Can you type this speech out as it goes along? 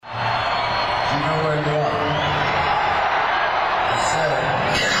know where you are.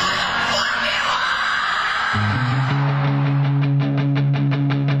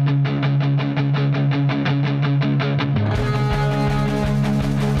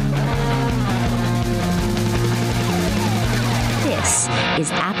 This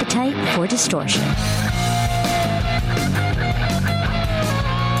is Appetite for Distortion.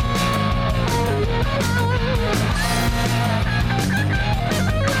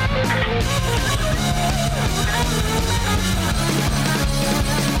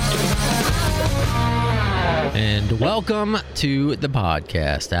 And welcome to the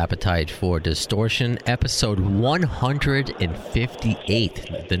podcast, Appetite for Distortion, episode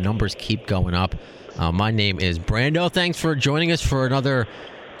 158. The numbers keep going up. My name is Brando. Thanks for joining us for another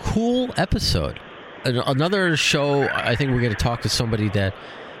cool episode. Another show. I think we're going to talk to somebody that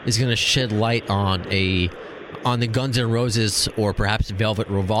is going to shed light on the Guns N' Roses or perhaps Velvet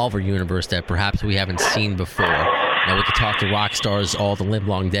Revolver universe that perhaps we haven't seen before. Now, we could talk to rock stars all the live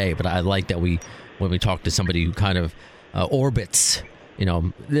long day, but I like that when we talk to somebody who kind of orbits, you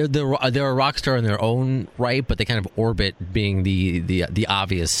know, they're a rock star in their own right, but they kind of orbit being the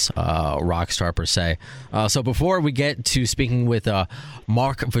obvious rock star per se. So before we get to speaking with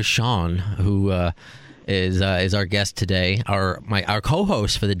Mark Vachon, who is our guest today, our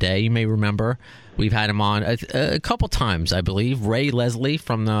co-host for the day, you may remember we've had him on a couple times, I believe. Ray Leslie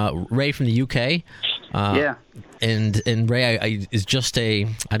from the UK. Yeah. And Ray is just I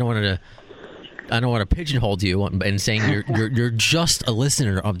don't want to pigeonhole you and saying you're just a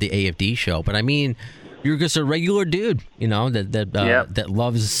listener of the AFD show, but I mean you're just a regular dude, you know, that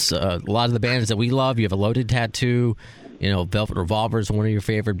loves a lot of the bands that we love. You have a Loaded tattoo, you know, Velvet Revolver is one of your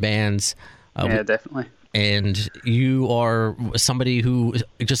favorite bands. Yeah, definitely. And you are somebody who,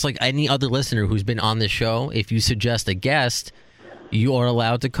 just like any other listener who's been on this show, if you suggest a guest, you are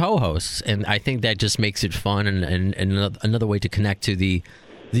allowed to co-host, and I think that just makes it fun and another way to connect to the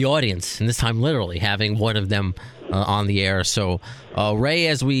audience, and this time literally having one of them on the air. So, Ray,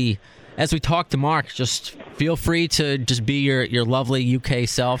 as we talk to Mark, just feel free to just be your lovely UK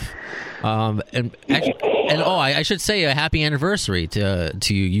self. I should say a happy anniversary to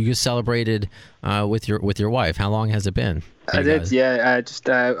you. You just celebrated with your wife. How long has it been? I did, yeah. Just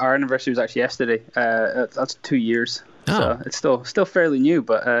our anniversary was actually yesterday. That's 2 years. Oh. So it's still fairly new,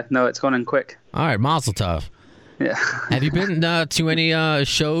 but no, it's gone in quick. All right, mazel tov. Yeah. Have you been to any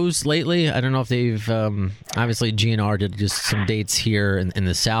shows lately? I don't know if they've obviously GNR did just some dates here in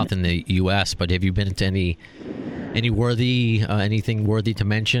the South in the U.S., but have you been to anything worthy to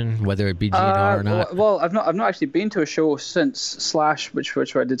mention, whether it be GNR or not? Well, I've not actually been to a show since Slash, which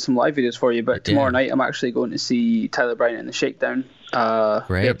I did some live videos for you. But tomorrow night I'm actually going to see Tyler Bryant and the Shakedown.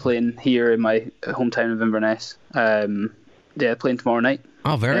 Great. They're playing here in my hometown of Inverness. They're playing tomorrow night.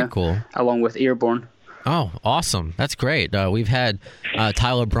 Oh, very cool. Along with Airborne. Oh, awesome. That's great. We've had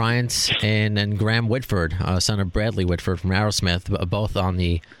Tyler Bryant and Graham Whitford, son of Bradley Whitford from Aerosmith, both on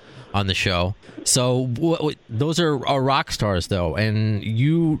the show. So those are rock stars, though, and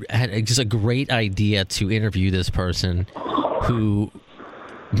you had just a great idea to interview this person who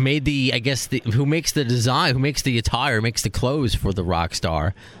made who makes the design, who makes the attire, makes the clothes for the rock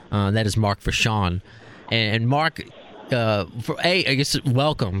star. That is Mark Vachon. And Mark, I guess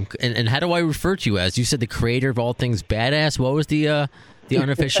welcome. And how do I refer to you as? You said the creator of all things badass. What was the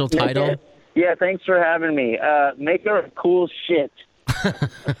unofficial title? Yeah, thanks for having me. Maker of cool shit.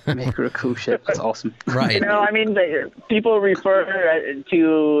 Maker of cool shit. That's awesome. Right. You know, I mean, people refer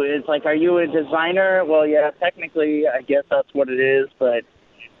to, it's like, are you a designer? Well, yeah, technically, I guess that's what it is, but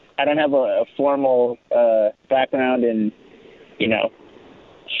I don't have a formal background in, you know,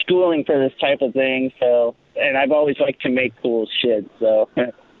 schooling for this type of thing, so, and I've always liked to make cool shit, so.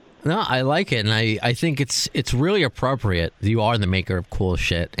 No, I like it, and I think it's really appropriate. You are the maker of cool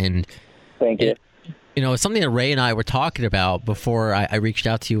shit, and thank you. You know, something that Ray and I were talking about before I reached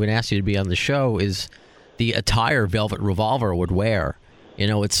out to you and asked you to be on the show is the attire Velvet Revolver would wear. You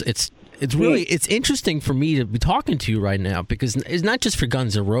know, it's really interesting for me to be talking to you right now because it's not just for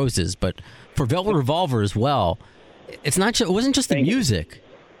Guns N' Roses, but for Velvet Revolver as well. It wasn't just the music;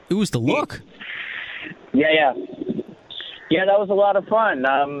 it was the look. Yeah, that was a lot of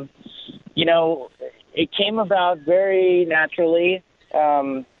fun. You know, it came about very naturally.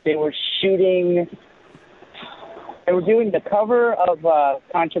 They were doing the cover of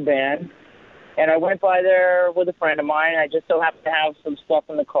Contraband, and I went by there with a friend of mine. I just so happened to have some stuff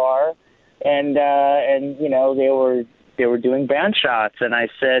in the car, and you know, they were doing band shots, and I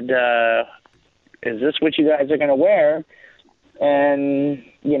said, "Is this what you guys are going to wear?" And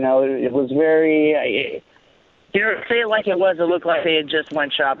you know, it was very. say it like it was. It looked like they had just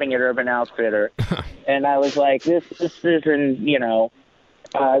went shopping at Urban Outfitter, and I was like, this isn't, you know,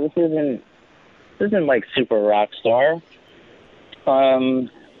 this isn't like super rock star.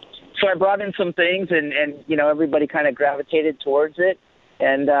 So I brought in some things, and you know, everybody kind of gravitated towards it,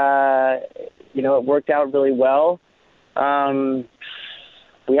 and you know, it worked out really well.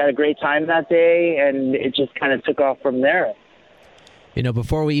 We had a great time that day, and it just kind of took off from there. You know,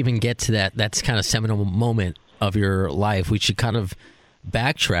 before we even get to that's kind of seminal moment of your life, we should kind of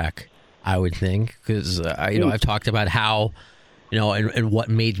backtrack, I would think, because you know, I've talked about how, you know, and what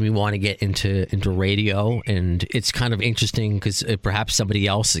made me want to get into radio, and it's kind of interesting because perhaps somebody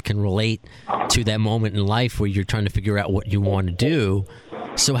else can relate to that moment in life where you're trying to figure out what you want to do.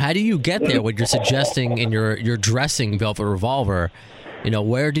 So how do you get there when you're suggesting in your dressing Velvet Revolver? You know,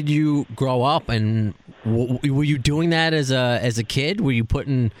 where did you grow up, and were you doing that as a kid? Were you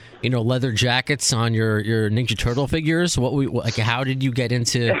putting, you know, leather jackets on your Ninja Turtle figures? How did you get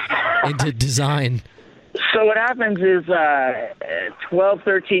into design? So what happens is 12,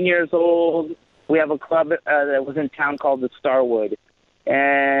 13 years old, we have a club that was in town called the Starwood.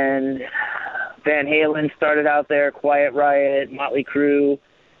 And Van Halen started out there, Quiet Riot, Motley Crue.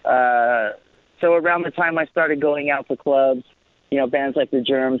 So around the time I started going out to clubs, you know, bands like the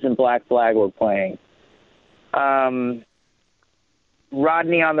Germs and Black Flag were playing.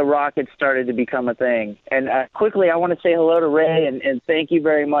 Rodney on the Rocket started to become a thing. And quickly, I want to say hello to Ray and thank you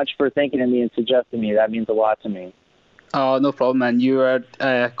very much for thinking of me and suggesting me. That means a lot to me. Oh, no problem, man. You are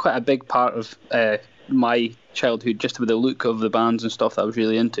quite a big part of my childhood, just with the look of the bands and stuff that I was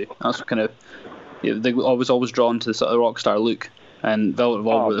really into. That's kind of, you know, I was always drawn to the sort of rock star look, and Velvet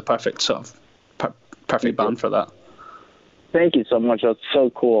Revolver were the perfect sort of perfect band for that. Thank you so much. That's so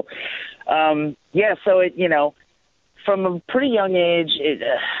cool. Yeah, so it, you know, from a pretty young age,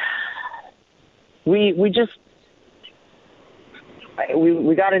 we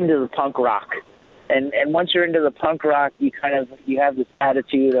got into the punk rock, and once you're into the punk rock, you have this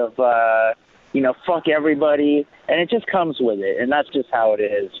attitude of you know, fuck everybody, and it just comes with it, and that's just how it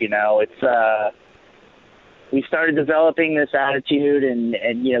is. You know, it's we started developing this attitude,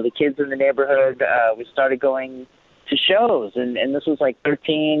 and you know, the kids in the neighborhood, we started going to shows, and this was like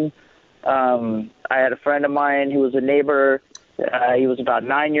 13. I had a friend of mine who was a neighbor. He was about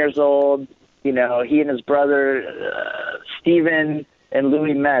 9 years old. You know, he and his brother, Steven and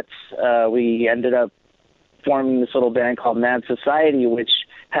Louis Metz, we ended up forming this little band called Mad Society, which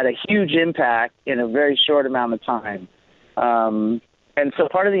had a huge impact in a very short amount of time. And so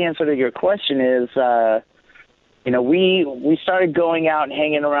part of the answer to your question is, you know, we started going out and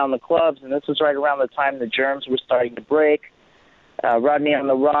hanging around the clubs, and this was right around the time the Germs were starting to break. Rodney on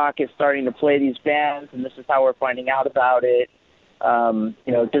the Rock is starting to play these bands, and this is how we're finding out about it. You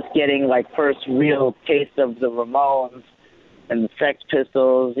know, just getting like first real taste of the Ramones and the Sex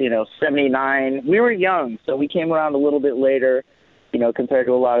Pistols, you know, 79. We were young, so we came around a little bit later, you know, compared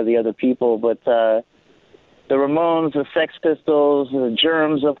to a lot of the other people. But the Ramones, the Sex Pistols, the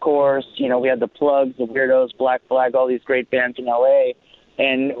Germs, of course, you know, we had the Plugs, the Weirdos, Black Flag, all these great bands in L.A.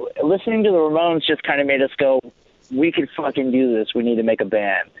 And listening to the Ramones just kind of made us go, we could fucking do this. We need to make a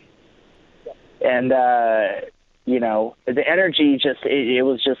band. And, you know, the energy just, it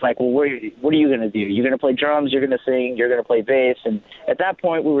was just like, well, what are you going to do? You're going to play drums, you're going to sing, you're going to play bass. And at that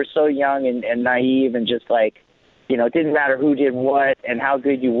point, we were so young and naive and just like, you know, it didn't matter who did what and how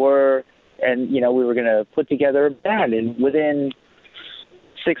good you were. And, you know, we were going to put together a band. And within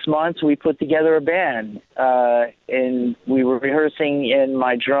 6 months, we put together a band. And we were rehearsing in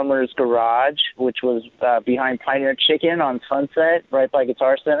my drummer's garage, which was behind Pioneer Chicken on Sunset, right by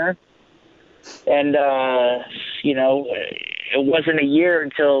Guitar Center. And, you know, it wasn't a year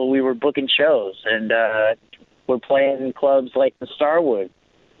until we were booking shows. And we're playing in clubs like the Starwood.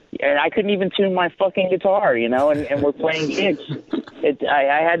 And I couldn't even tune my fucking guitar, you know, and we're playing gigs.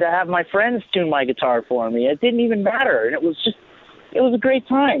 I had to have my friends tune my guitar for me. It didn't even matter. And it was a great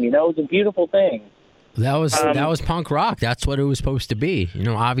time, you know. It was a beautiful thing. That was punk rock. That's what it was supposed to be. You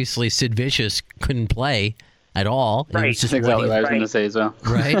know, obviously Sid Vicious couldn't play at all. Right. It was just exactly what I was going to say as well.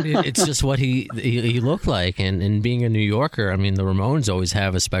 Right. It's just what he looked like. And being a New Yorker, I mean, the Ramones always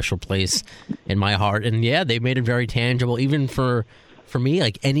have a special place in my heart. And yeah, they made it very tangible, even for me,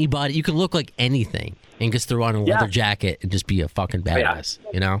 like anybody. You can look like anything and just throw on a leather jacket and just be a fucking badass,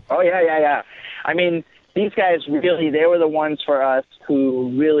 you know? Oh, yeah. I mean, these guys really, they were the ones for us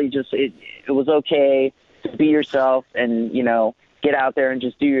who really just, it was okay to be yourself and, you know, get out there and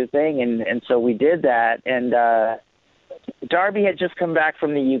just do your thing. And so we did that. And Darby had just come back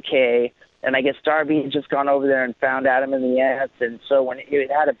from the UK, and I guess Darby had just gone over there and found Adam and the Ants. And so when it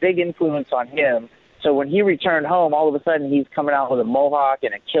had a big influence on him So when he returned home, all of a sudden he's coming out with a mohawk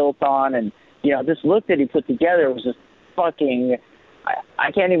and a kilt on, and this look that he put together was just fucking.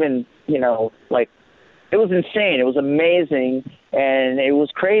 I can't even, like, it was insane. It was amazing, and it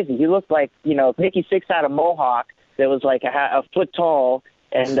was crazy. He looked like, Nikki Sixx had a mohawk that was like a foot tall,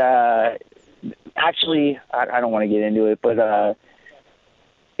 and actually, I don't want to get into it, but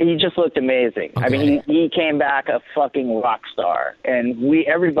he just looked amazing. Okay. I mean, he came back a fucking rock star, and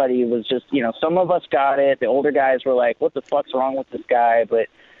everybody was just, some of us got it. The older guys were like, what the fuck's wrong with this guy? But,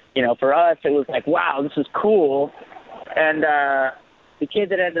 for us, it was like, wow, this is cool. And the kid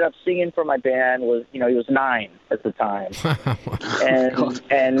that ended up singing for my band was, he was 9 at the time.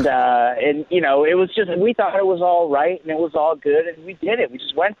 and it was just, we thought it was all right and it was all good, and we did it. We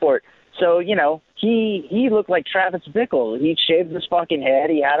just went for it. So, he looked like Travis Bickle. He shaved his fucking head.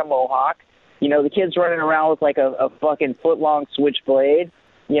 He had a mohawk. The kid's running around with like a fucking foot-long switchblade,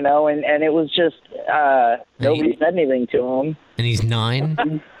 and it was just, nobody said anything to him. And he's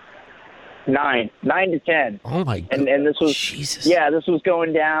 9? 9 to 10. Oh my God. And this was, Jesus. Yeah, this was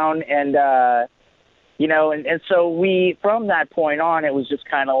going down, and and so we, from that point on, it was just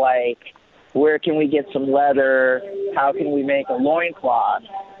kind of like, where can we get some leather? How can we make a loincloth?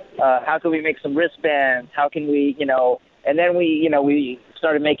 How can we make some wristbands? How can we, and then we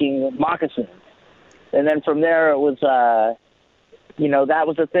started making moccasins. And then from there it was, that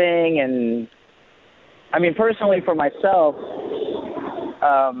was a thing. And I mean, personally for myself,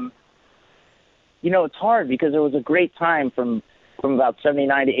 it's hard because there was a great time from about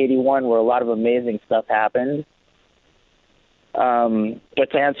 79 to 81 where a lot of amazing stuff happened. But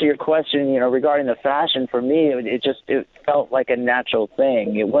to answer your question, regarding the fashion, for me, it felt like a natural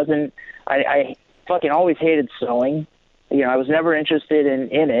thing. It wasn't, I fucking always hated sewing. I was never interested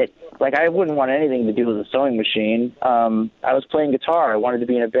in it. Like, I wouldn't want anything to do with a sewing machine. I was playing guitar. I wanted to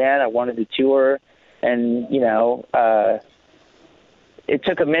be in a band. I wanted to tour. And, it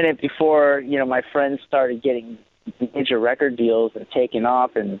took a minute before, my friends started getting major record deals and taking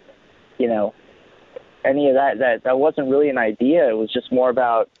off, and, any of that wasn't really an idea. It was just more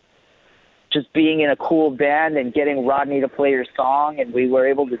about just being in a cool band and getting Rodney to play your song, and we were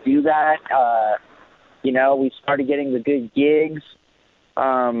able to do that. We started getting the good gigs.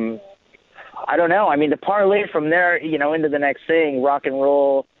 I don't know. I mean, to parlay from there, into the next thing, rock and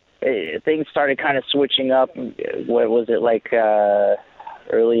roll, things started kind of switching up. What was it, like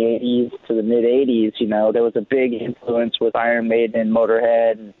early 80s to the mid 80s? There was a big influence with Iron Maiden and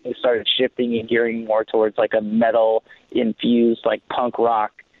Motorhead, and we started shifting and gearing more towards like a metal infused, like punk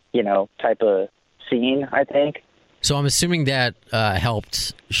rock, type of scene, I think. So I'm assuming that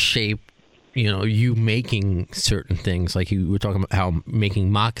helped shape, you making certain things. Like you were talking about how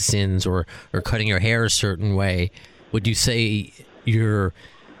making moccasins or cutting your hair a certain way. Would you say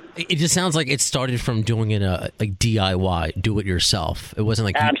it just sounds like it started from doing it like DIY, do it yourself. It wasn't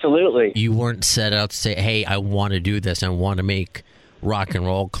like absolutely you weren't set out to say, hey, I want to do this. I want to make rock and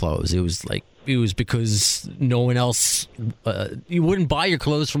roll clothes. It was because no one else, you wouldn't buy your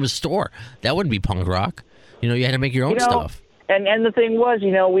clothes from a store. That wouldn't be punk rock. You had to make your own stuff. And the thing was,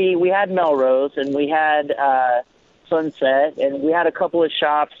 we had Melrose and we had Sunset, and we had a couple of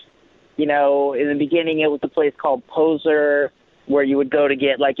shops. In the beginning it was a place called Poser, where you would go to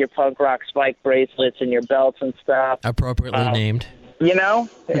get like your punk rock spike bracelets and your belts and stuff. Appropriately named.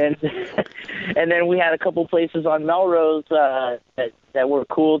 And and then we had a couple places on Melrose that were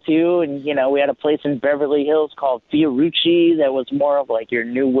cool too, and we had a place in Beverly Hills called Fiorucci that was more of like your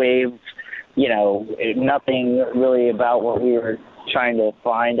new wave, nothing really about what we were trying to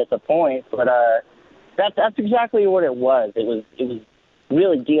find at the point, but that's exactly what it was. It was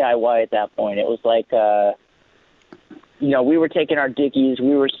really DIY at that point. It was like we were taking our Dickies,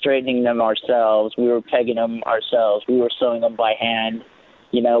 we were straightening them ourselves, we were pegging them ourselves, we were sewing them by hand.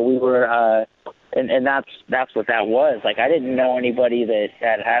 We were, and that's what that was. Like, I didn't know anybody that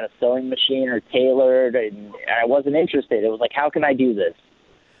had a sewing machine or tailored, and I wasn't interested. It was like, how can I do this?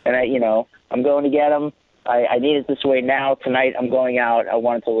 And I'm going to get them. I need it this way now. Tonight I'm going out. I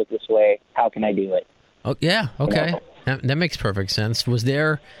want it to look this way. How can I do it? Oh, yeah. Okay. That makes perfect sense. Was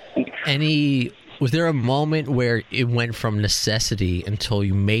there a moment where it went from necessity until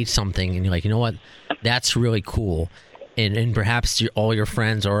you made something and you're like, you know what, that's really cool, and perhaps all your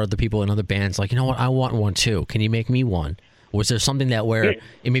friends or other people in other bands like, you know what, I want one too. Can you make me one? Was there something where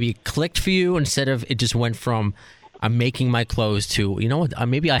it maybe clicked for you instead of it just went from I'm making my clothes to, you know what,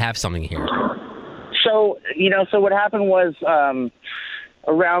 maybe I have something here? So what happened was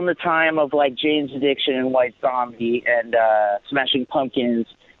around the time of like Jane's Addiction and White Zombie and Smashing Pumpkins,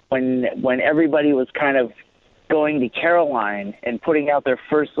 when everybody was kind of going to Caroline and putting out their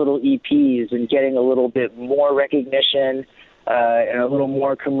first little EPs and getting a little bit more recognition and a little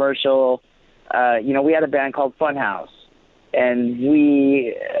more commercial. We had a band called Funhouse, and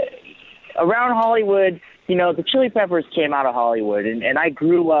we around Hollywood. The Chili Peppers came out of Hollywood, and I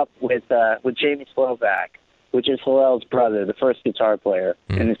grew up with Jamie Slovak, which is Hillel's brother, the first guitar player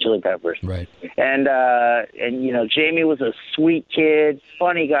in the Chili Peppers. Right. And Jamie was a sweet kid,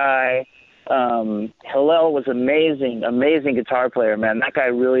 funny guy. Hillel was amazing guitar player, man. That guy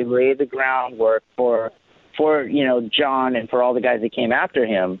really laid the groundwork for John and for all the guys that came after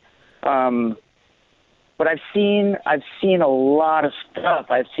him. But I've seen a lot of stuff.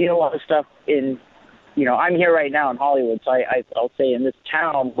 I've seen a lot of stuff in, I'm here right now in Hollywood, so I'll say in this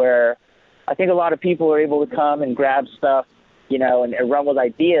town where I think a lot of people are able to come and grab stuff, and run with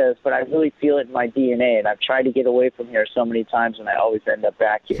ideas, but I really feel it in my DNA, and I've tried to get away from here so many times, and I always end up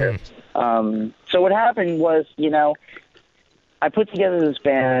back here. So what happened was, I put together this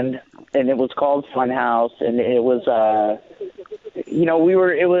band, and it was called Funhouse, and it was, I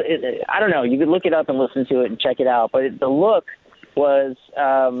don't know, you could look it up and listen to it and check it out, but the look was,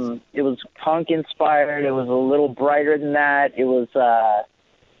 it was punk inspired, it was a little brighter than that, it was,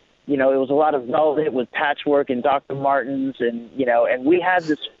 it was a lot of velvet with patchwork and Dr. Martens, and we had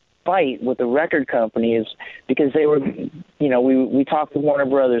this fight with the record companies because they were, we talked to Warner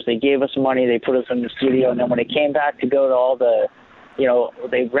Brothers, they gave us money, they put us in the studio, and then when it came back to go to all the,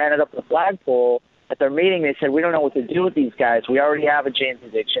 they ran it up the flagpole. At their meeting, they said, we don't know what to do with these guys. We already have a Jane's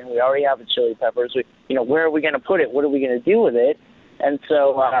Addiction. We already have a Chili Peppers. Where are we going to put it? What are we going to do with it? And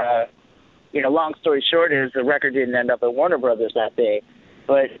so, long story short is the record didn't end up at Warner Brothers that day.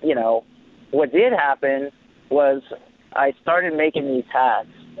 But, what did happen was I started making these hats,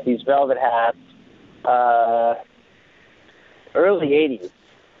 these velvet hats, early 80s,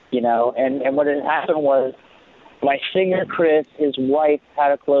 and what had happened was my singer, Chris, his wife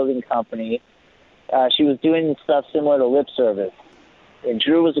had a clothing company. She was doing stuff similar to Lip Service. And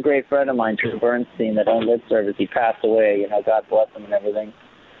Drew was a great friend of mine, Drew Bernstein, that owned Lip Service. He passed away, God bless him and everything.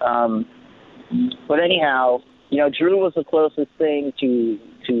 But anyhow, Drew was the closest thing to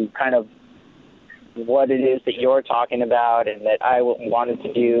kind of what it is that you're talking about and that I wanted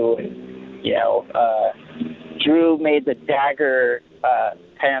to do. And, Drew made the Dagger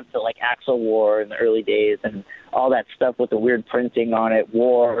pants that like Axl wore in the early days and all that stuff with the weird printing on it,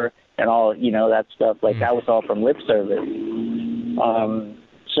 War and all, that stuff. Like that was all from Lip Service.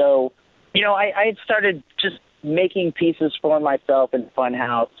 So, I had started just making pieces for myself in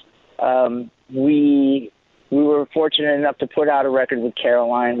Funhouse. We were fortunate enough to put out a record with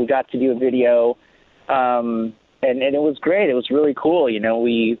Caroline. We got to do a video, and it was great. It was really cool.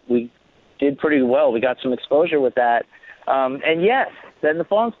 We did pretty well. We got some exposure with that. And yes, then the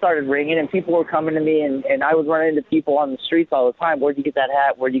phone started ringing, and people were coming to me, and I was running into people on the streets all the time. Where'd you get that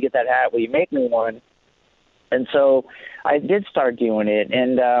hat? Where'd you get that hat? Will you make me one? And so I did start doing it.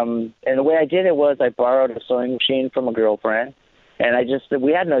 And the way I did it was I borrowed a sewing machine from a girlfriend, and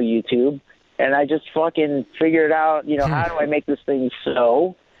we had no YouTube. And I just fucking figured out, how do I make this thing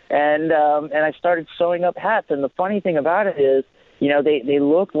sew? And I started sewing up hats. And the funny thing about it is, they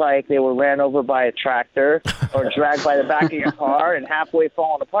look like they were ran over by a tractor or dragged by the back of your car and halfway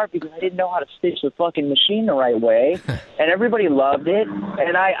falling apart because I didn't know how to stitch the fucking machine the right way. And everybody loved it.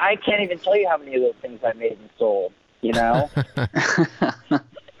 And I can't even tell you how many of those things I made and sold,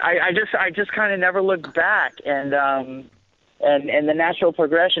 I just kind of never looked back. And the natural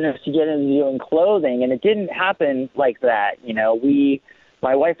progression is to get into doing clothing, and it didn't happen like that.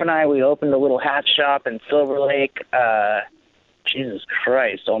 My wife and I, we opened a little hat shop in Silver Lake, Jesus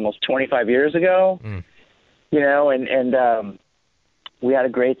Christ, almost 25 years ago, and we had a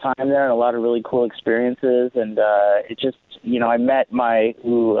great time there and a lot of really cool experiences. And it just, I met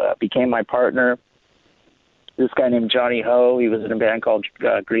who became my partner, this guy named Johnny Ho. He was in a band called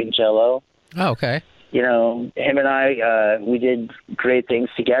Green Jello. Oh, okay. Him and I, we did great things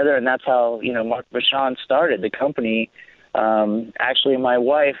together, and that's how, Mark Vachon started the company. Actually, my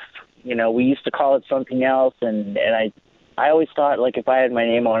wife, we used to call it something else, and I always thought, like, if I had my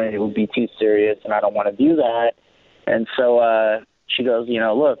name on it, it would be too serious, and I don't want to do that. And so she goes,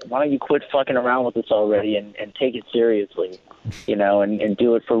 look, why don't you quit fucking around with this already and take it seriously, and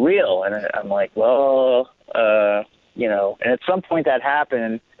do it for real. And I'm like, well, and at some point that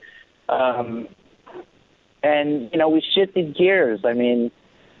happened. And, we shifted gears. I mean,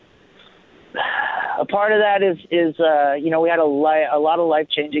 a part of that is we had a lot of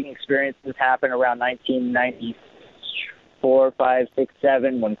life-changing experiences happen around 1994, 5, 6,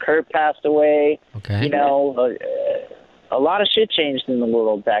 7 when Kurt passed away. Okay. A lot of shit changed in the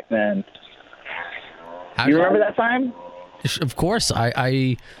world back then. You remember that time? Of course.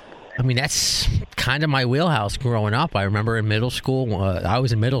 I mean, that's kind of my wheelhouse growing up. I remember in middle school, I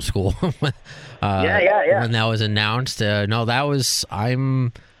was in middle school when that was announced.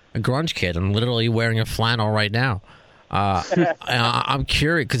 I'm a grunge kid. I'm literally wearing a flannel right now. I'm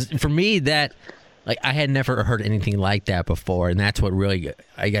curious because for me that, like, I had never heard anything like that before, and that's what really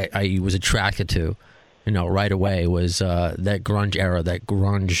I was attracted to, right away was that grunge era, that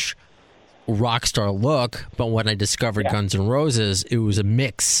grunge rock star look. But when I discovered Guns N' Roses, it was a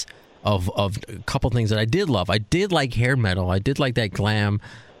mix of a couple things that I did love. I did like hair metal. I did like that glam,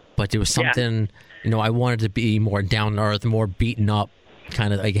 but there was something, I wanted to be more down to earth, more beaten up,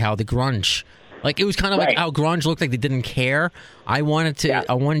 kind of like how the grunge, like it was kind of like how grunge looked like they didn't care. I wanted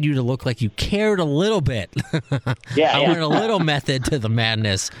you to look like you cared a little bit. I wanted a little method to the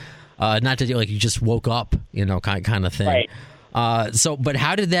madness, not to like you just woke up, kind of thing. Right. But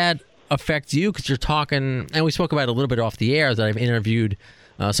how did that affect you? Because you're talking, and we spoke about it a little bit off the air, that I've interviewed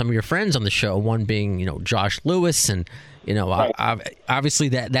some of your friends on the show, one being, Josh Lewis, and, obviously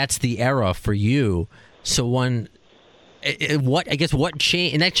that's the era for you. So what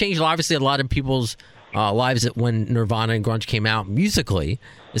changed, and that changed obviously a lot of people's lives when Nirvana and grunge came out musically,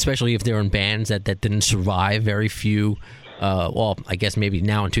 especially if they were in bands that didn't survive. Very few, I guess maybe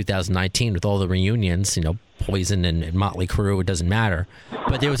now in 2019 with all the reunions, Poison and Motley Crue, it doesn't matter.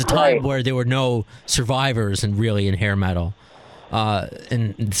 But there was a time where there were no survivors in hair metal.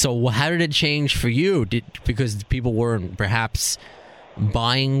 And so how did it change for you? Because people weren't perhaps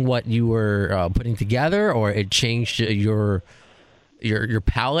buying what you were putting together, or it changed your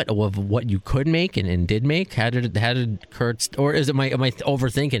palette of what you could make and did make? How did Kurt's, or am I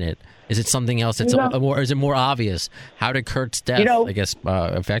overthinking it? Is it something else that's or is it more obvious? How did Kurt's death, I guess,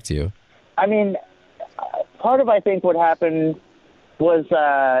 affect you? I mean, part of, I think, what happened was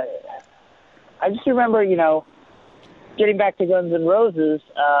I just remember, getting back to Guns N' Roses,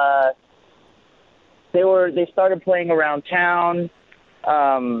 they started playing around town,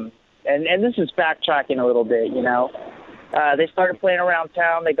 and this is backtracking a little bit, they started playing around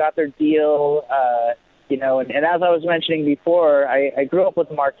town. They got their deal, and as I was mentioning before, I grew up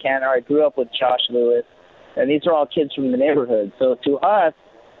with Mark Cantor. I grew up with Josh Lewis, and these are all kids from the neighborhood. So to us,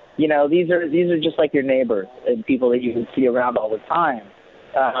 these are just like your neighbors and people that you can see around all the time.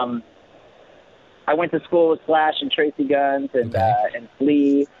 I went to school with Slash and Tracy Guns and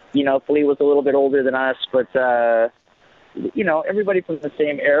Flea. Flea was a little bit older than us, but everybody from the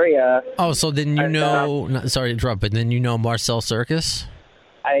same area. Oh, so then sorry to interrupt, but then Marcel Circus?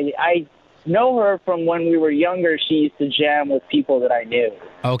 I know her from when we were younger. She used to jam with people that I knew.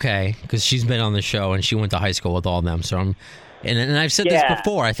 Okay, because she's been on the show and she went to high school with all of them. So and I've said this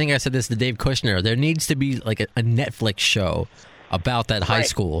before. I think I said this to Dave Kushner. There needs to be like a Netflix show about that high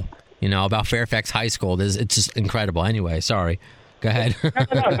school. About Fairfax High School. It's just incredible. Anyway, sorry. Go ahead.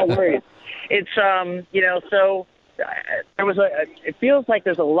 No worries. It's so there was it feels like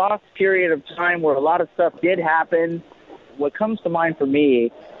there's a lost period of time where a lot of stuff did happen. What comes to mind for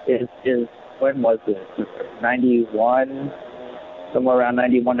me is when was this? 91, somewhere around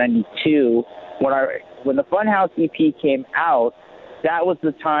 91, 92, when the Funhouse EP came out. That was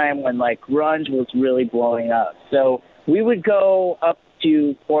the time when like grunge was really blowing up. So we would go up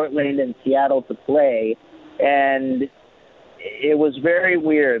to Portland and Seattle to play, and it was very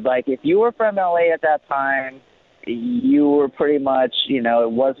weird. Like, if you were from LA at that time, you were pretty much,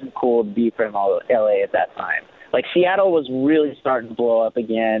 it wasn't cool to be from LA at that time. Like, Seattle was really starting to blow up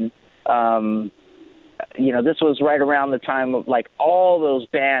again. This was right around the time of, like, all those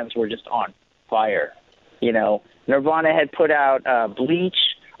bands were just on fire. Nirvana had put out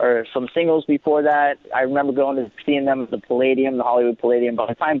Bleach, or some singles before that. I remember going to seeing them at the Palladium, the Hollywood Palladium. By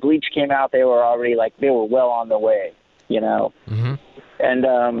the time Bleach came out, they were already they were well on their way, Mm-hmm.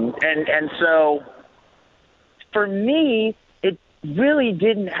 And so for me, it really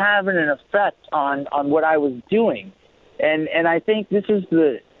didn't have an effect on what I was doing. And I think this is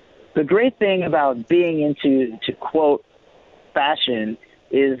the great thing about being into, to quote, fashion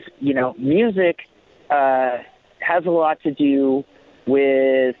is, music has a lot to do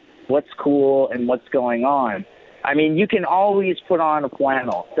with what's cool and what's going on. I mean, you can always put on a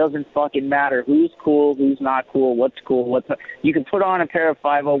flannel. Doesn't fucking matter who's cool, who's not cool, what's cool, what's not. You can put on a pair of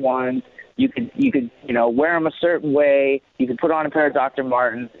 501s. You could wear them a certain way. You can put on a pair of Dr.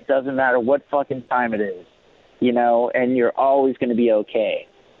 Martens. It doesn't matter what fucking time it is, and you're always going to be okay.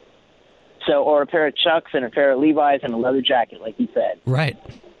 So, or a pair of Chucks and a pair of Levi's and a leather jacket, like you said. Right.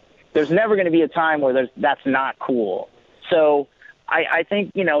 There's never going to be a time where that's not cool. So I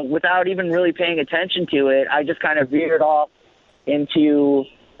think, without even really paying attention to it, I just kind of veered off into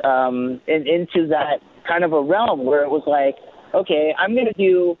into that kind of a realm where it was like, okay, I'm going to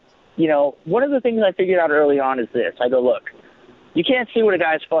do, one of the things I figured out early on is this. I go, look, you can't see what a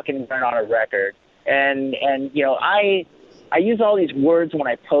guy's fucking wearing on a record. And I use all these words when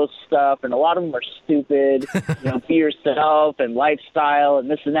I post stuff, and a lot of them are stupid, be yourself and lifestyle and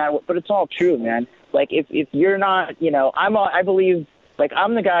this and that, but it's all true, man. Like, if you're not, I believe, like,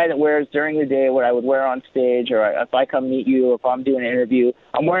 I'm the guy that wears during the day what I would wear on stage, or if I come meet you, if I'm doing an interview,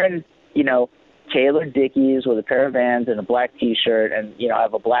 I'm wearing, tailored Dickies with a pair of Vans and a black T-shirt, and, I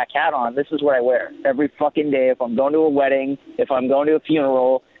have a black hat on. This is what I wear every fucking day. If I'm going to a wedding, if I'm going to a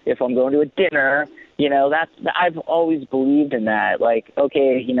funeral, if I'm going to a dinner, I've always believed in that. Like,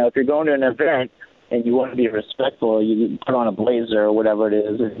 okay, if you're going to an event and you want to be respectful, you put on a blazer or whatever it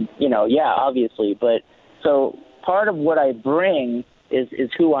is, and, yeah, obviously. But so part of what I bring is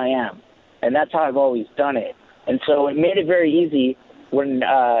who I am, and that's how I've always done it. And so it made it very easy when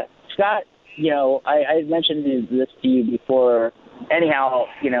Scott, I mentioned this to you before. Anyhow,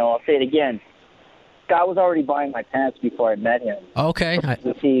 I'll say it again. Scott was already buying my pants before I met him. Okay.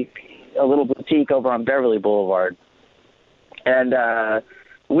 A little boutique over on Beverly Boulevard, and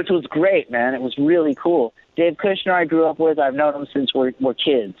which was great, man. It was really cool. Dave Kushner I grew up with. I've known him since we're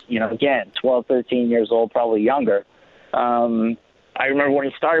kids, again, 12, 13 years old, probably younger. I remember when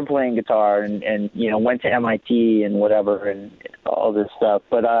he started playing guitar and went to MIT and whatever and all this stuff.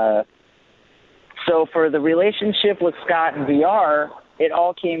 But so for the relationship with Scott and VR, it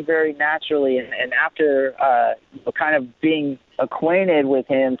all came very naturally. And after kind of being acquainted with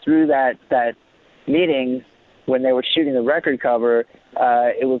him through that meeting when they were shooting the record cover,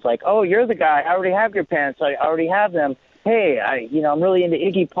 it was like, oh, you're the guy. I already have your pants. I already have them. Hey, I'm really into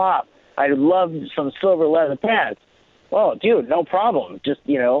Iggy Pop. I'd love some silver leather pants. Oh, dude, no problem. Just,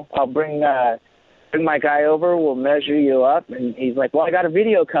 I'll bring my guy over. We'll measure you up. And he's like, well, I got a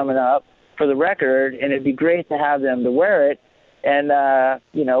video coming up for the record, and it'd be great to have them to wear it. And,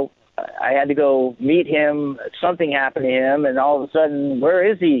 I had to go meet him. Something happened to him, and all of a sudden, where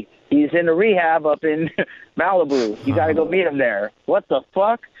is he? He's in the rehab up in Malibu. You got to go meet him there. What the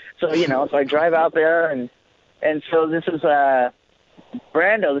fuck? So, so I drive out there, and so this is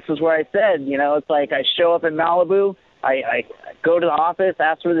Brando. This is where I said, it's like I show up in Malibu. I go to the office,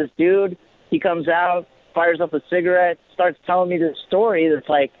 ask for this dude. He comes out, fires up a cigarette, starts telling me this story that's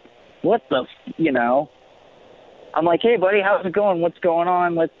like, what the, I'm like, hey, buddy, how's it going? What's going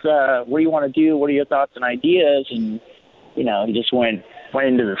on? What do you want to do? What are your thoughts and ideas? And, he just went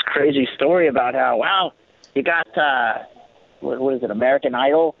into this crazy story about how, wow, you got, what is it, American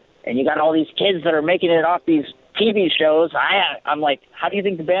Idol? And you got all these kids that are making it off these TV shows. I'm like, how do you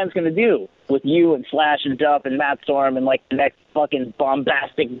think the band's going to do with you and Slash and Duff and Matt Storm and, like, the next fucking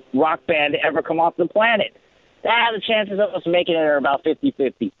bombastic rock band to ever come off the planet? The chances of us making it are about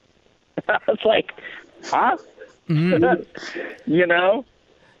 50-50. I was like, huh? Mm-hmm.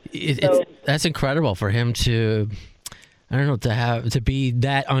 That's incredible for him to, I don't know, to be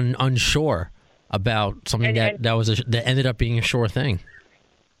that unsure about something that ended up being a sure thing.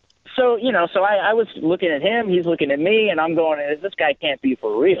 So, so I was looking at him, he's looking at me, and I'm going, this guy can't be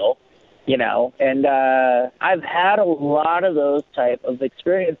for real, and I've had a lot of those type of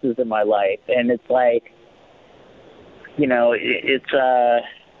experiences in my life, and it's like, it's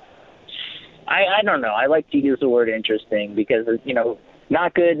I don't know. I like to use the word interesting because,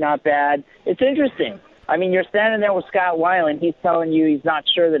 not good, not bad. It's interesting. I mean, you're standing there with Scott Weiland. He's telling you he's not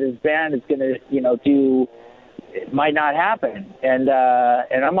sure that his band is going to, do. It might not happen. And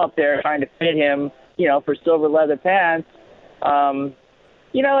I'm up there trying to fit him, for silver leather pants. And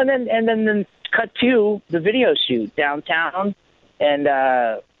then cut to the video shoot downtown. And,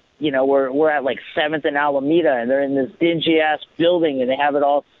 we're at like 7th and Alameda, and they're in this dingy ass building, and they have it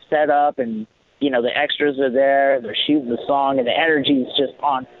all set up, and the extras are there, they're shooting the song, and the energy is just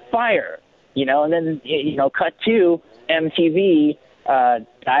on fire, and then cut to MTV,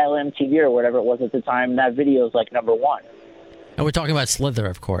 Dial MTV or whatever it was at the time, and that video is like #1. And we're talking about Slither,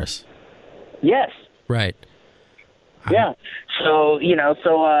 of course. Yes. Right. Yeah. So it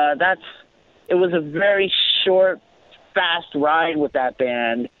was a very short, fast ride with that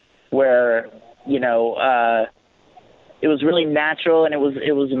band where it was really natural, and it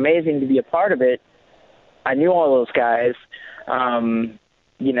was amazing to be a part of it. I knew all those guys, and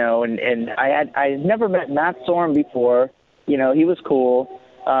I had never met Matt Storm before. He was cool,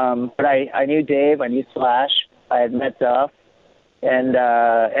 but I knew Dave, I knew Slash, I had met Duff, and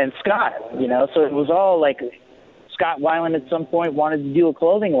Scott. So it was all like Scott Weiland at some point wanted to do a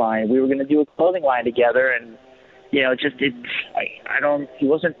clothing line. We were going to do a clothing line together, and he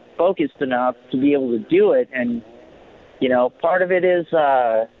wasn't focused enough to be able to do it, and Part of it is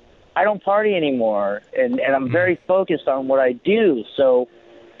I don't party anymore, and I'm very focused on what I do. So,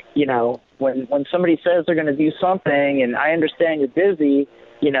 when somebody says they're going to do something, and I understand you're busy,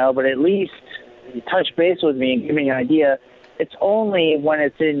 but at least you touch base with me and give me an idea. It's only when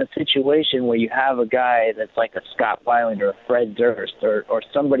it's in a situation where you have a guy that's like a Scott Weiland or a Fred Durst or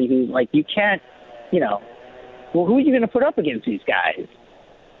somebody who's like, you can't, well, who are you going to put up against these guys?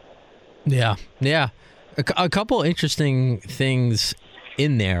 Yeah. A couple interesting things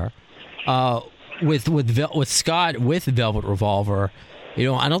in there with Scott with Velvet Revolver.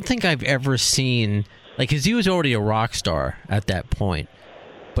 I don't think I've ever seen, because he was already a rock star at that point,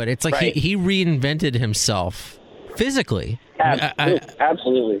 but it's like right. he reinvented himself physically.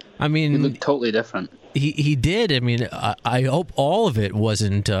 Absolutely. I mean, he looked totally different. He did. I mean, I hope all of it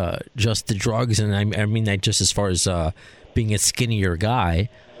wasn't just the drugs, and I mean that just as far as being a skinnier guy.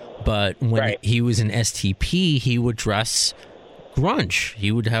 But when right. he was in STP, he would dress grunge.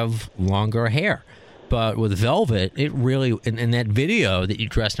 He would have longer hair. But with Velvet, it really, in that video that you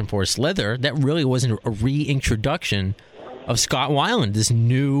dressed him for, Slither, that really wasn't a reintroduction of Scott Weiland, this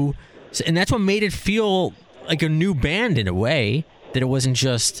new, and that's what made it feel like a new band in a way, that it wasn't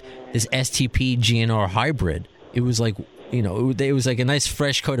just this STP GNR hybrid. It was like, it was like a nice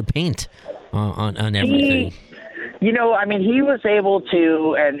fresh coat of paint on everything. He was able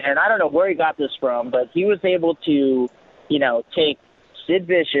to, and I don't know where he got this from, but he was able to, take Sid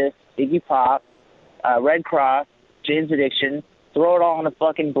Vicious, Iggy Pop, Red Cross, Jane's Addiction, throw it all in a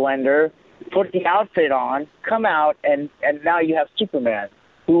fucking blender, put the outfit on, come out, and now you have Superman,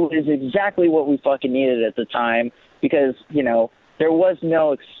 who is exactly what we fucking needed at the time, because, there was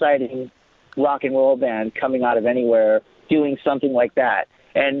no exciting rock and roll band coming out of anywhere doing something like that.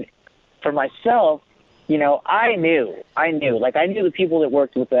 And for myself, I knew the people that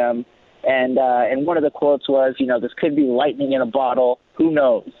worked with them, and one of the quotes was, this could be lightning in a bottle, who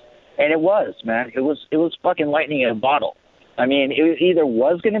knows? And it was, man. It was fucking lightning in a bottle. I mean, it either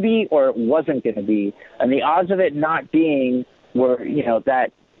was going to be or it wasn't going to be. And the odds of it not being were,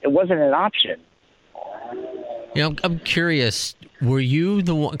 that it wasn't an option. I'm curious, were you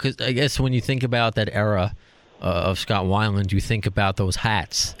the one, because I guess when you think about that era of Scott Weiland, you think about those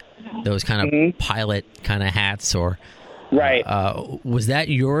hats, those kind of pilot kind of hats, or right. Was that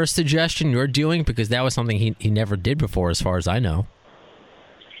your suggestion, your doing? Because that was something he never did before, as far as I know.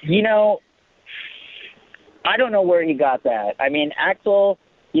 I don't know where he got that. I mean, Axl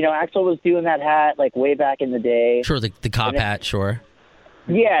was doing that hat like way back in the day. Sure, the cop hat, sure.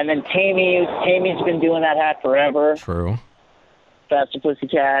 Yeah, and then Tammy's been doing that hat forever. True. Faster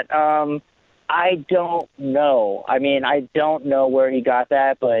Pussycat. I don't know. I mean, I don't know where he got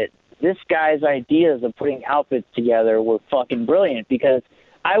that, but this guy's ideas of putting outfits together were fucking brilliant, because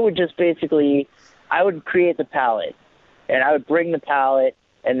I would just I would create the palette, and I would bring the palette,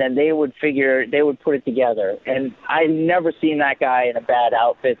 and then they would put it together. And I never seen that guy in a bad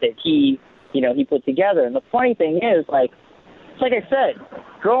outfit that he put together. And the funny thing is, like I said,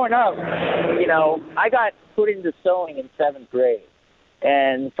 growing up, I got put into sewing in 7th grade.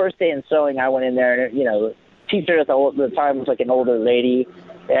 And the first day in sewing, I went in there, and, the teacher at the time was like an older lady.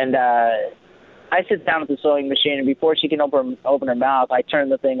 And I sit down at the sewing machine, and before she can open her mouth, I turn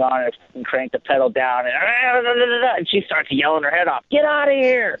the thing on and crank the pedal down, and she starts yelling her head off, "Get out of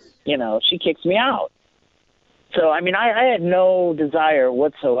here!" She kicks me out. So, I mean, I had no desire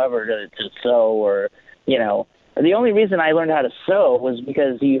whatsoever to sew, or, the only reason I learned how to sew was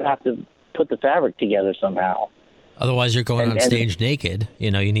because you have to put the fabric together somehow. Otherwise, you're going on stage naked.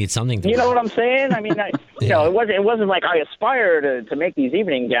 You need something to You know what I'm saying? I mean, it wasn't like I aspire to make these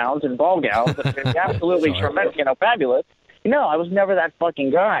evening gowns and ball gowns. It's absolutely tremendous, fabulous. I was never that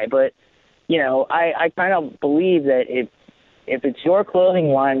fucking guy. But, I kind of believe that if it's your clothing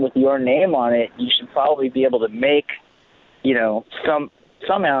line with your name on it, you should probably be able to make,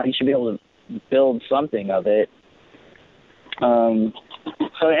 somehow you should be able to build something of it.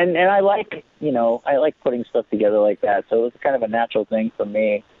 So, and I like, I like putting stuff together like that. So it was kind of a natural thing for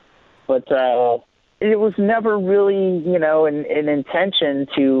me. But it was never really, an intention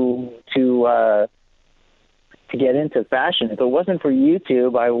to get into fashion. If it wasn't for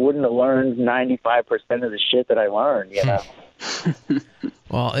YouTube, I wouldn't have learned 95% of the shit that I learned,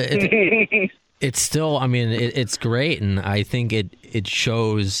 Well, it's still, I mean, it's great. And I think it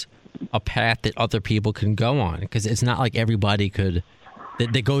shows a path that other people can go on, because it's not like everybody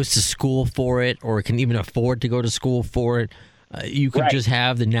that goes to school for it, or can even afford to go to school for it. You can just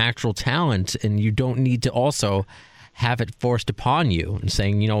have the natural talent, and you don't need to also have it forced upon you and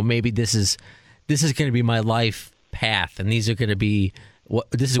saying, maybe this is going to be my life path, and these are going to be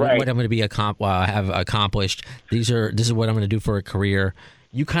This is Right. what I'm going to be have accomplished. This is what I'm going to do for a career.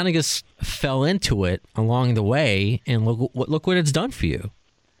 You kind of just fell into it along the way, and look what it's done for you.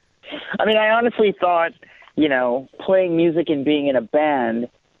 I mean, I honestly thought, playing music and being in a band,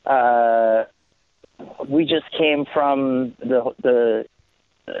 we just came from the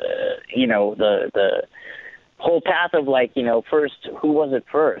whole path of first, who was it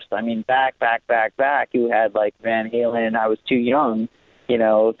first? I mean, back, you had like Van Halen. I was too young,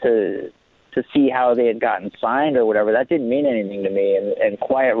 to see how they had gotten signed or whatever. That didn't mean anything to me. And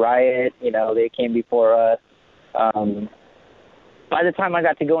Quiet Riot, they came before us. By the time I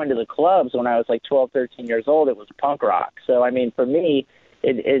got to go into the clubs when I was like 12, 13 years old, it was punk rock. So, I mean, for me,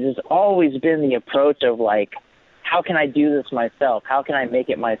 it has always been the approach of like, how can I do this myself? How can I make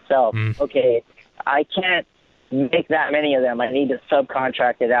it myself? Okay, I can't make that many of them. I need to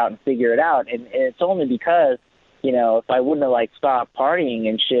subcontract it out and figure it out. And it's only because, if I wouldn't have like stopped partying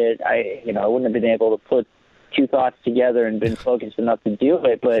and shit, I wouldn't have been able to put two thoughts together and been focused enough to do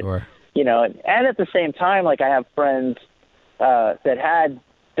it. But, Sure. And at the same time, like I have friends that had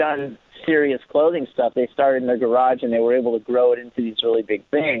done serious clothing stuff. They started in their garage and they were able to grow it into these really big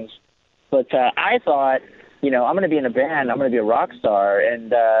things. But I thought, I'm going to be in a band. I'm going to be a rock star.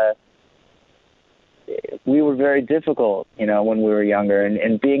 And we were very difficult, when we were younger.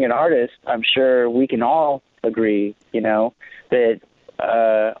 And being an artist, I'm sure we can all agree, that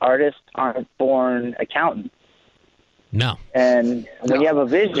artists aren't born accountants. No. And when you have a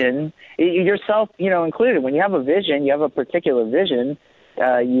vision, yourself, included, when you have a vision, you have a particular vision,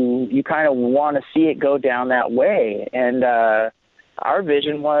 you kind of want to see it go down that way. And our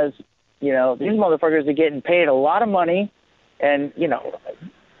vision was, these motherfuckers are getting paid a lot of money. And,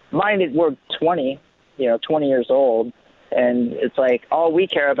 mind it, we're 20 years old. And it's like, all we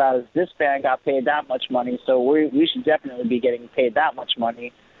care about is this band got paid that much money, so we should definitely be getting paid that much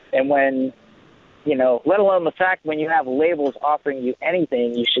money. And when, let alone the fact when you have labels offering you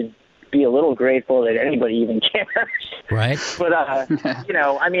anything, you should be a little grateful that anybody even cares. Right. But, I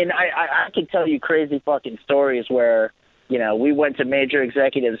mean, I could tell you crazy fucking stories where, we went to major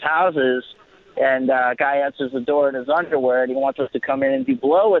executives' houses and a guy answers the door in his underwear and he wants us to come in and do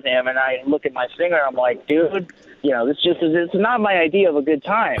blow with him. And I look at my singer, I'm like, dude, it's not my idea of a good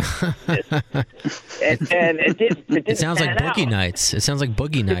time. and it didn't It sounds like pan boogie out. nights. It sounds like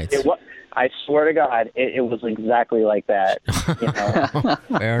boogie nights. I swear to God, it was exactly like that.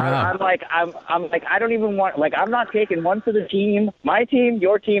 Fair enough. I'm like, I don't even want, like, I'm not taking one for the team, my team,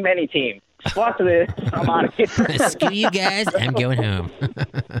 your team, any team. Fuck this, I'm out of here. Screw you guys, I'm going home.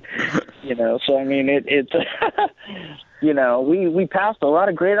 So I mean, it's, we passed a lot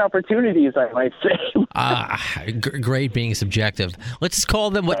of great opportunities, I might say. Great being subjective. Let's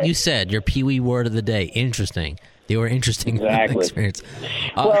call them what you said, your Pee-wee word of the day. Interesting. They were interesting experience.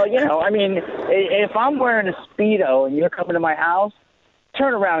 Well, I mean, if I'm wearing a Speedo and you're coming to my house,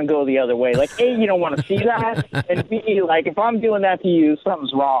 turn around and go the other way. Like, A, you don't want to see that, and B, like, if I'm doing that to you,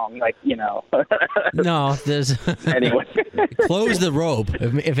 something's wrong. Like, No, there's... Anyway. Close the robe.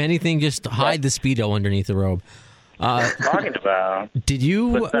 If anything, just hide the Speedo underneath the robe. Talking about. Did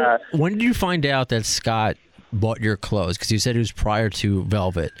you... when did you find out that Scott bought your clothes? Because you said it was prior to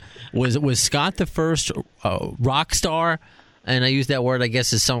Velvet. Was Scott the first rock star? And I use that word, I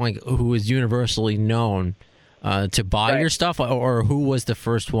guess, as someone who was universally known to buy your stuff, or who was the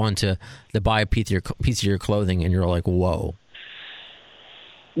first one to buy a piece of your clothing, and you're like, whoa?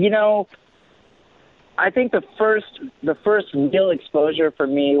 I think the first real exposure for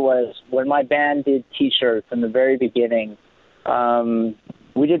me was when my band did T-shirts in the very beginning.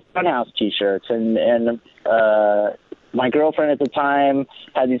 We did Funhouse T-shirts, and my girlfriend at the time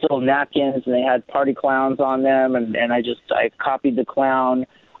had these little napkins, and they had party clowns on them, and I copied the clown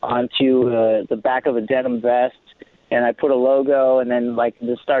onto the back of a denim vest, and I put a logo, and then like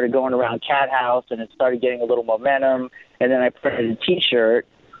this started going around Cat House, and it started getting a little momentum, and then I printed a T-shirt,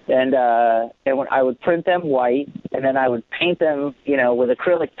 and when I would print them white, and then I would paint them, with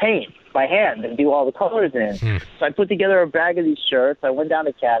acrylic paint by hand and do all the colors in. So I put together a bag of these shirts. I went down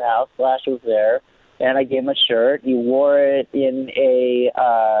to Cat House. Flash was there, and I gave him a shirt. He wore it in it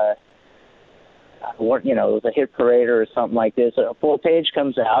was a hit parade or something like this. A full page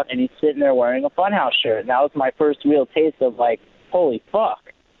comes out, and he's sitting there wearing a Funhouse shirt. And that was my first real taste of like, holy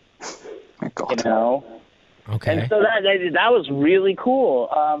fuck, God. Okay. And so that was really cool.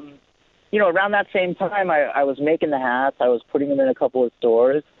 Around that same time, I was making the hats. I was putting them in a couple of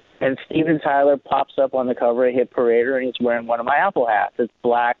stores, and Steven Tyler pops up on the cover of Hit Parader, and he's wearing one of my Apple hats. It's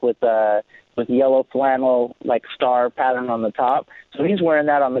black with yellow flannel like star pattern on the top. So he's wearing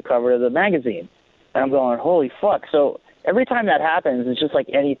that on the cover of the magazine. And I'm going, holy fuck. So every time that happens, it's just like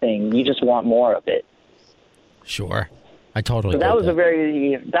anything. You just want more of it. Sure. I totally So that get was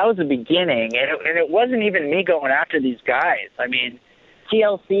that was the beginning, and it wasn't even me going after these guys. I mean,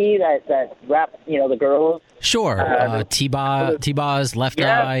 TLC, that rap, the girls. Sure. T-Boz, Left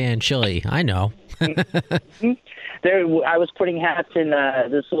Eye, and Chili. I know. I was putting hats in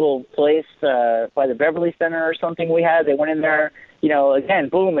this little place by the Beverly Center or something we had. They went in there, again,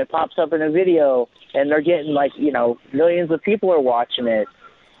 boom, it pops up in a video, and they're getting millions of people are watching it.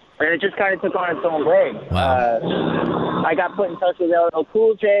 And it just kind of took on its own leg. Wow. I got put in touch with LL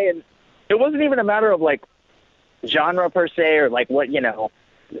Cool J, and it wasn't even a matter of genre per se, or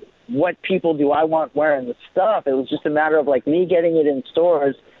what people do I want wearing the stuff. It was just a matter of me getting it in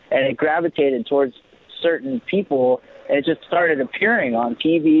stores, and it gravitated towards certain people, and it just started appearing on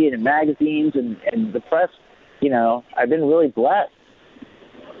TV and in magazines and the press. I've been really blessed.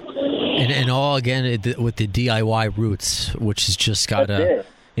 And all again with the DIY roots, which has just got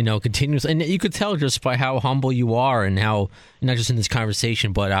continuous, and you could tell just by how humble you are, and how not just in this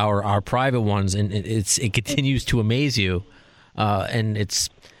conversation, but our private ones, and it continues to amaze you, and it's,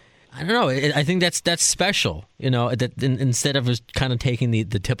 I don't know, I think that's special, that instead of just kind of taking the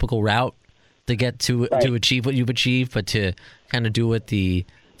typical route to get to achieve what you've achieved, but to kind of do it the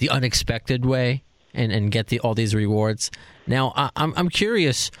unexpected way and get all these rewards. Now, I'm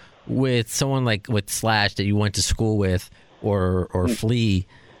curious with someone with Slash that you went to school with, or Flea.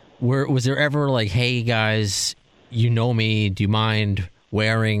 Was there ever hey guys, me, do you mind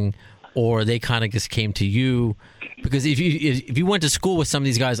wearing, or they kind of just came to you? Because if you went to school with some of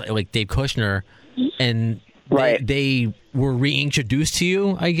these guys like Dave Kushner, and they were reintroduced to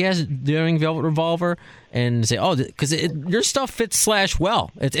you, I guess, during Velvet Revolver, and say, because your stuff fits Slash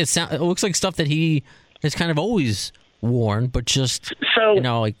well. It looks like stuff that he has kind of always worn, but just he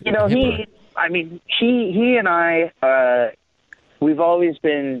and I. We've always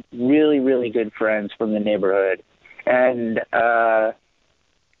been really, really good friends from the neighborhood. And,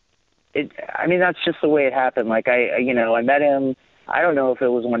 that's just the way it happened. I met him, I don't know if it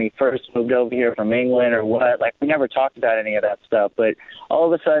was when he first moved over here from England or what. We never talked about any of that stuff. But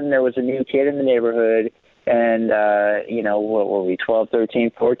all of a sudden there was a new kid in the neighborhood, and, what were we, 12,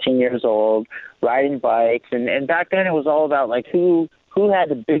 13, 14 years old, riding bikes. And back then it was all about, who had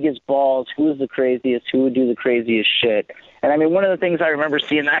the biggest balls, who was the craziest, who would do the craziest shit. And one of the things I remember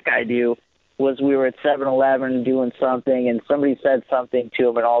seeing that guy do was we were at 7-Eleven doing something, and somebody said something to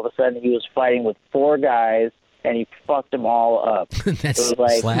him, and all of a sudden he was fighting with 4 guys, and he fucked them all up. That's it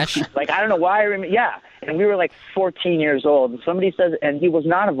was Slash? I don't know why I remember. Yeah, and we were 14 years old, and somebody says, and he was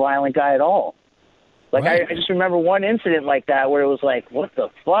not a violent guy at all. Right. I just remember one incident like that where it was what the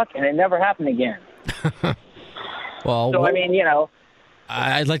fuck, and it never happened again. Well, so,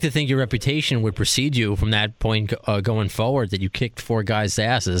 I'd like to think your reputation would precede you from that point going forward, that you kicked 4 guys'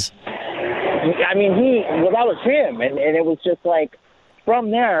 asses. That was him, and it was just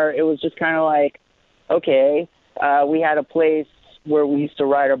from there, it was just kind of okay, we had a place where we used to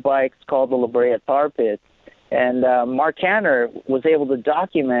ride our bikes called the La Brea Tar Pits, and Mark Canner was able to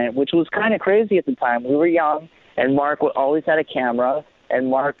document, which was kind of crazy at the time. We were young, and Mark always had a camera, and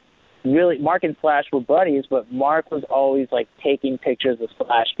Mark and Slash were buddies, but Mark was always taking pictures of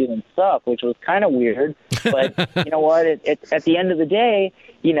Slash doing stuff, which was kind of weird. But you know what? At the end of the day,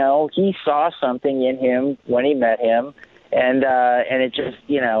 he saw something in him when he met him, and it just,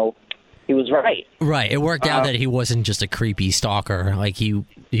 he was right. Right. It worked out that he wasn't just a creepy stalker. He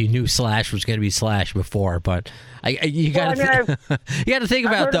knew Slash was going to be Slash before, but you got to think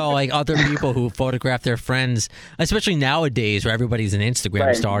about other people who photograph their friends, especially nowadays where everybody's an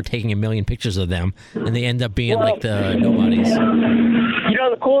Instagram star taking a million pictures of them, and they end up being the nobodies.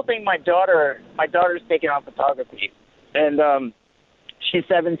 The cool thing, my daughter's taking on photography, and she's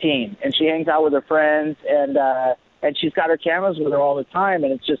 17, and she hangs out with her friends, and she's got her cameras with her all the time,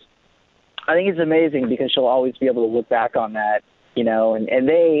 and it's just, I think it's amazing because she'll always be able to look back on that, and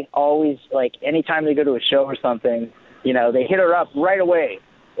they always, anytime they go to a show or something, they hit her up right away.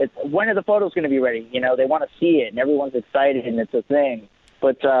 When are the photos going to be ready? They want to see it, and everyone's excited, and it's a thing.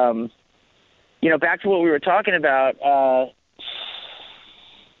 But, back to what we were talking about,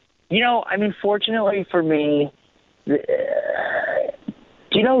 fortunately for me, do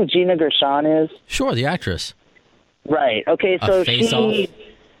you know who Gina Gershon is? Sure, the actress. Right. Okay, so she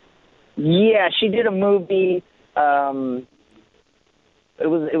did a movie. It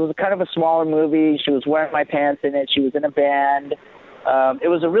was kind of a smaller movie. She was wearing my pants in it. She was in a band. It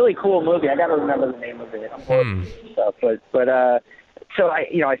was a really cool movie. I got to remember the name of it. I'm horrible stuff, but so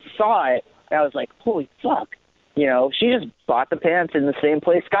I saw it and I was like, holy fuck, you know, she just bought the pants in the same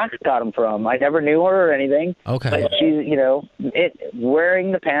place Scott got them from. I never knew her or anything. Okay. But she's, you know,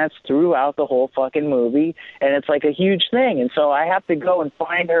 wearing the pants throughout the whole fucking movie, and it's like a huge thing. And so I have to go and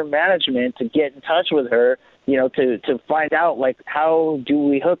find her management to get in touch with her, you know, to find out, like, how do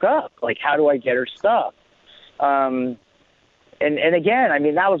we hook up? Like, how do I get her stuff? And again, I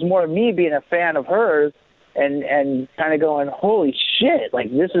mean, that was more me being a fan of hers and kind of going, holy shit, like,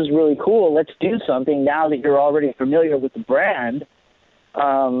 this is really cool. Let's do something now that you're already familiar with the brand.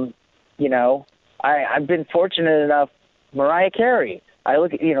 You know, I've been fortunate enough, Mariah Carey. I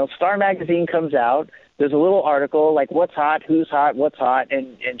look at, you know, Star Magazine comes out. There's a little article, like, what's hot, who's hot, what's hot,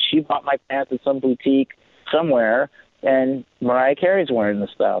 and she bought my pants at some boutique somewhere, and Mariah Carey's wearing the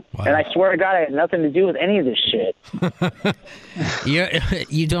stuff. Wow. And I swear to God, I had nothing to do with any of this shit.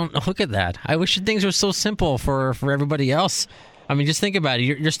 You don't look at that. I wish things were so simple for everybody else. I mean, just think about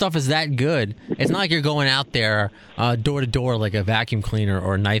it. Your stuff is that good. It's not like you're going out there door to door like a vacuum cleaner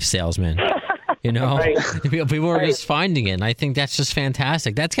or a knife salesman. You know, Right. People are just finding it, and I think that's just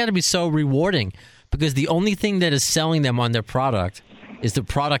fantastic. That's got to be so rewarding, because the only thing that is selling them on their product is the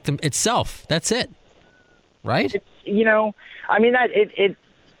product itself. That's it, right? You know, I mean,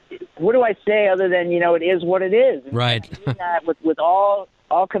 what do I say other than, you know, it is what it is. And Right. I mean that with all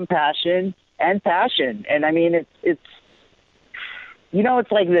compassion and passion. And I mean, it's you know,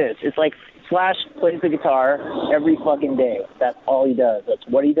 it's like this. It's like Slash plays the guitar every fucking day. That's all he does. That's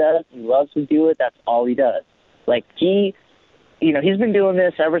what he does. He loves to do it. That's all he does. Like, you know, he's been doing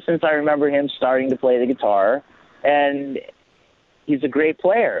this ever since I remember him starting to play the guitar, and he's a great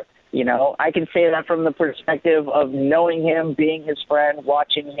player. You know, I can say that from the perspective of knowing him, being his friend,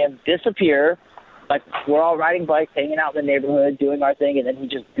 watching him disappear. Like, we're all riding bikes, hanging out in the neighborhood, doing our thing, and then he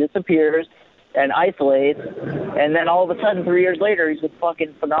just disappears and isolates. And then all of a sudden, 3 years later, he's a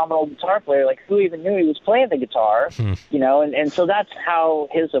fucking phenomenal guitar player. Like, who even knew he was playing the guitar? You know, and so that's how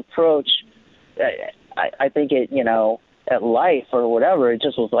his approach, I think it, you know, at life or whatever, it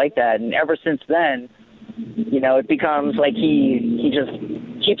just was like that. And ever since then, you know, it becomes like he just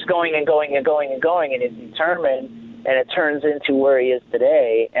keeps going and going and going and going, and is determined, and it turns into where he is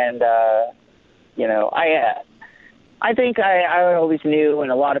today. And you know, I think I always knew,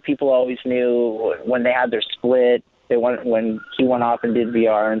 and a lot of people always knew when they had their split, when he went off and did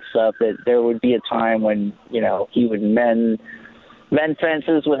VR and stuff, that there would be a time when, you know, he would mend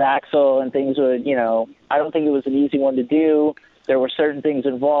fences with Axl, and things would, you know, I don't think it was an easy one to do. There were certain things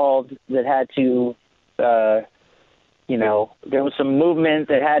involved that had to, you know, there was some movement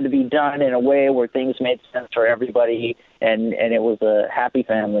that had to be done in a way where things made sense for everybody, and it was a happy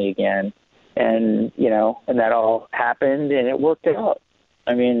family again. And, you know, and that all happened, and it worked out.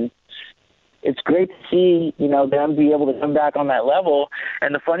 I mean, it's great to see, you know, them be able to come back on that level.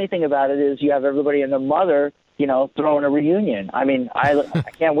 And the funny thing about it is you have everybody and their mother, you know, throwing a reunion. I mean, I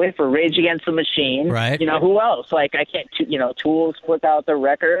can't wait for Rage Against the Machine. Right. You know, who else? Like, I can't, you know, Tools put out the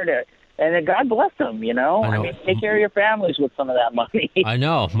record. And God bless them, you know? I mean, take care of your families with some of that money. I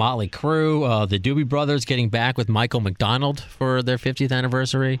know. Motley Crue, the Doobie Brothers getting back with Michael McDonald for their 50th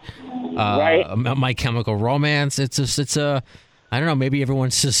anniversary. Right. My Chemical Romance. It's a, I don't know, maybe everyone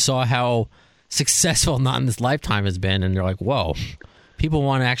just saw how successful Not in This Lifetime has been, and they're like, whoa, people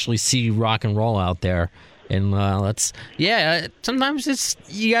want to actually see rock and roll out there. And sometimes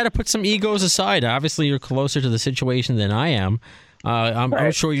you got to put some egos aside. Obviously, you're closer to the situation than I am.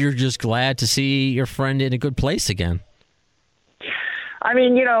 I'm sure you're just glad to see your friend in a good place again. I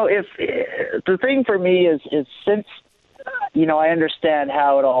mean, you know, if the thing for me is since, you know, I understand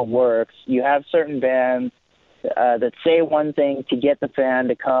how it all works. You have certain bands that say one thing to get the fan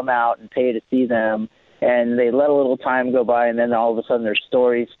to come out and pay to see them, and they let a little time go by, and then all of a sudden their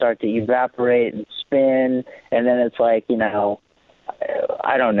stories start to evaporate and spin, and then it's like, you know,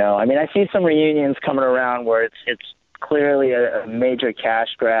 I don't know. I mean, I see some reunions coming around where it's clearly a major cash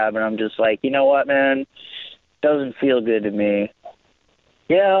grab, and I'm just like, you know what, man, doesn't feel good to me.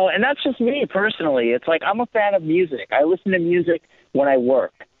 You know, and that's just me personally. It's like, I'm a fan of music. I listen to music when I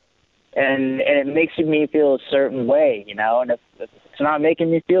work, and it makes me feel a certain way, you know, and if it's not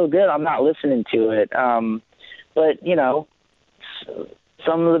making me feel good, I'm not listening to it. But, you know,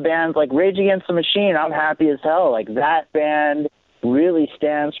 some of the bands like Rage Against the Machine, I'm happy as hell. Like, that band really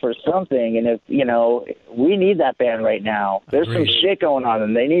stands for something, and if, you know, we need that band right now. There's some shit going on,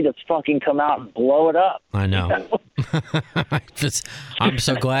 and they need to fucking come out and blow it up. I know. I'm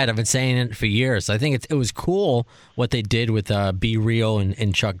so glad. I've been saying it for years. I think it was cool what they did with Be Real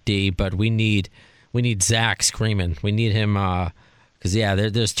and Chuck D, but we need Zach screaming. We need him because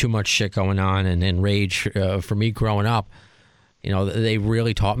there's too much shit going on, and Rage for me growing up, you know, they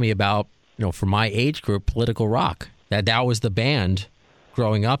really taught me about for my age group, political rock. That was the band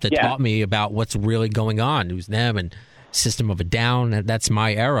growing up that taught me about what's really going on. It was them and System of a Down. That's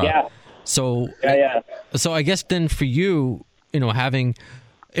my era. Yeah. So, So I guess then for you, having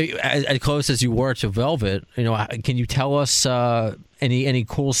as close as you were to Velvet, can you tell us any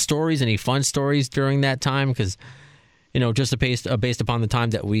cool stories, any fun stories during that time? Because just based upon the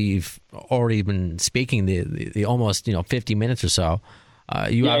time that we've already been speaking, the almost 50 minutes or so,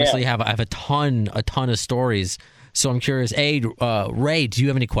 you obviously have a ton of stories. So I'm curious, Ray, do you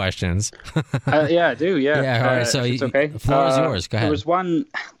have any questions? Yeah, I do. Yeah. Yeah. All right. So it's okay. The floor is yours. Go ahead. There was one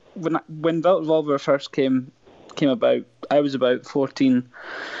when Velvet Revolver first came about. I was about 14,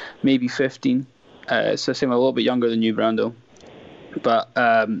 maybe 15. So I'm a little bit younger than you, Brando. But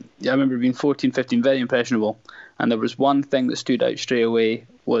I remember being 14, 15, very impressionable. And there was one thing that stood out straight away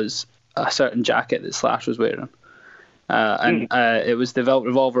was a certain jacket that Slash was wearing. And it was the Velvet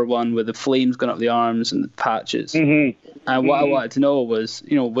Revolver one with the flames going up the arms and the patches. And what I wanted to know was,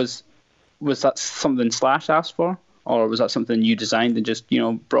 was that something Slash asked for? Or was that something you designed and just,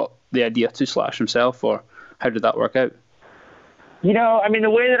 brought the idea to Slash himself? Or how did that work out? The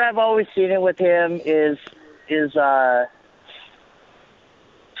way that I've always seen it with him is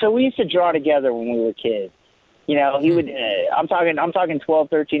so we used to draw together when we were kids. He would, I'm talking 12,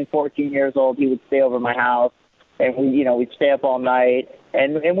 13, 14 years old. He would stay over at my house, and we'd stay up all night,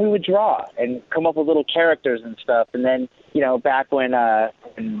 and we would draw and come up with little characters and stuff. And then, back when it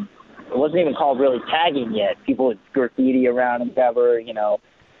wasn't even called really tagging yet, people would graffiti around and whatever,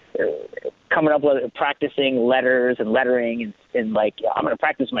 coming up with practicing letters and lettering and like, I'm going to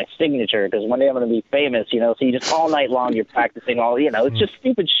practice my signature because one day I'm going to be famous, so you just all night long you're practicing all, it's just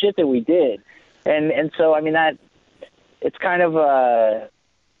stupid shit that we did. And so, that it's kind of,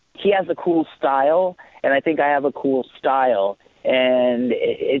 he has a cool style, and I think I have a cool style. And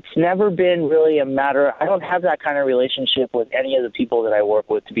it's never been really a matter, I don't have that kind of relationship with any of the people that I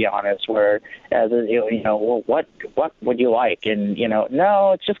work with, to be honest, where, well, what would you like? And,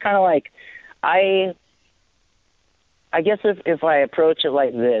 no, it's just kind of like, I guess if I approach it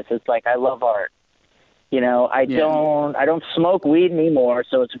like this, it's like I love art. I don't smoke weed anymore,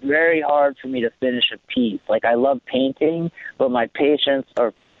 so it's very hard for me to finish a piece. Like, I love painting, but my patience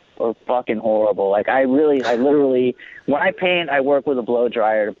are fucking horrible. Like, I literally, when I paint, I work with a blow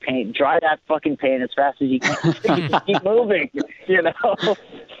dryer to dry that fucking paint as fast as you can. Just keep moving, So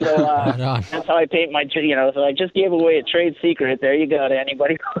that's how I paint my, so I just gave away a trade secret. There you go to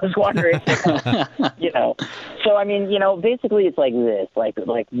anybody who's wondering, So, basically it's like this, like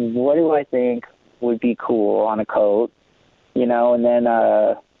what do I think would be cool on a coat, and then,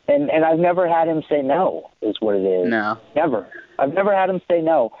 and I've never had him say no, is what it is. No. Never. I've never had him say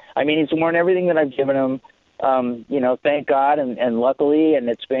no. He's worn everything that I've given him, thank God, and luckily, and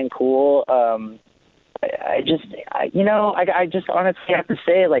it's been cool. I just honestly have to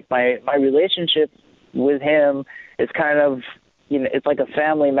say, like, my relationship with him is kind of, it's like a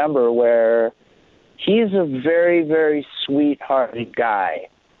family member where he's a very, very sweethearted guy.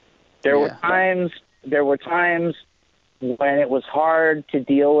 There were times when it was hard to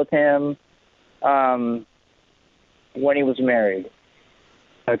deal with him, when he was married.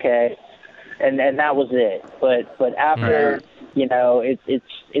 Okay. And that was it. But after,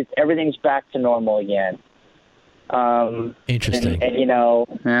 it's everything's back to normal again. Interesting.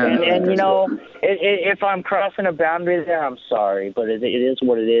 If I'm crossing a boundary there, I'm sorry, but it is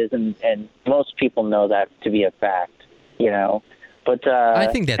what it is. And most people know that to be a fact, But I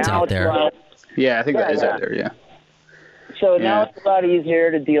think that's out there. I think that is out there. Yeah. So now it's a lot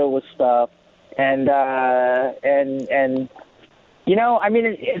easier to deal with stuff, and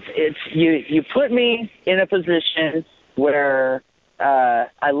it's you put me in a position where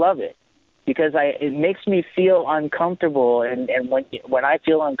I love it because it makes me feel uncomfortable, and when I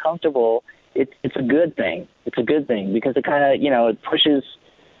feel uncomfortable, it's a good thing. It's a good thing because it kind of it pushes.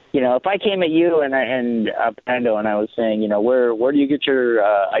 If I came at you and Pando and I was saying, where do you get your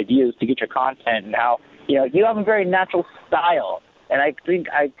ideas to get your content and how, you have a very natural style. And I think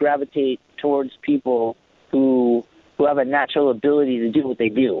I gravitate towards people who have a natural ability to do what they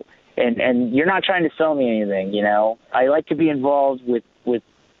do. And you're not trying to sell me anything, I like to be involved with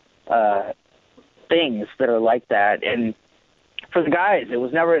things that are like that. And for the guys,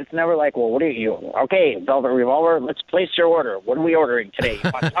 it's never like, well, what are you? Okay, Velvet Revolver, let's place your order. What are we ordering today?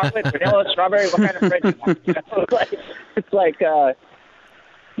 You want chocolate, vanilla, strawberry? What kind of bread do you want? It's like, it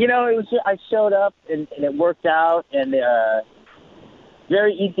was I showed up and it worked out and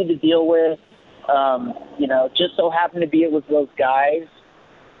very easy to deal with. Just so happened to be it with those guys.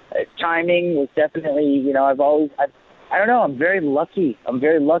 Timing was definitely, I don't know. I'm very lucky. I'm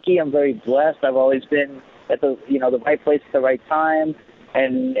very blessed. I've always been at the right place at the right time.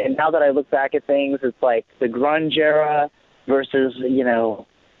 And now that I look back at things, it's like the grunge era versus,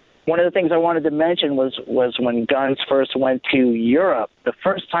 one of the things I wanted to mention was when Guns first went to Europe. The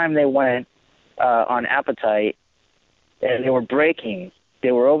first time they went on Appetite, and they were breaking.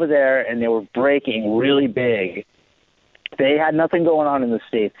 They were over there, and they were breaking really big. They had nothing going on in the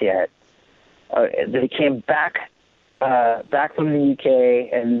States yet. They came back from the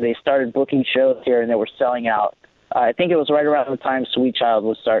UK, and they started booking shows here, and they were selling out. I think it was right around the time Sweet Child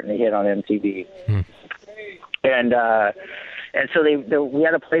was starting to hit on MTV. And so we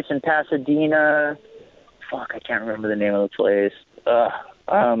had a place in Pasadena. Fuck, I can't remember the name of the place.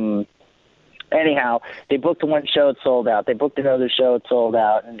 Anyhow, they booked one show, it sold out. They booked another show, it sold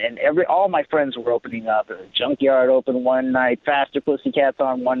out. And all my friends were opening up. Junkyard opened one night, Faster Pussycats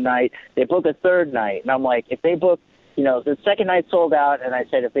on one night. They booked a third night. And I'm like, if they book, the second night sold out, and I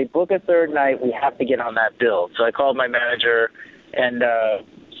said, if they book a third night, we have to get on that bill. So I called my manager, and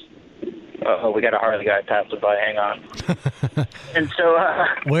we got a Harley guy passing by. Hang on. And so,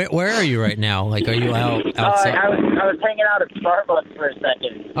 where are you right now? Like, are you outside? I was hanging out at Starbucks for a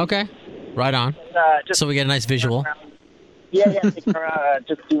second. Okay, right on. So we get a nice visual. Yeah,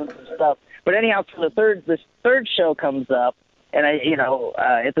 just doing some stuff. But anyhow, so the third show comes up, and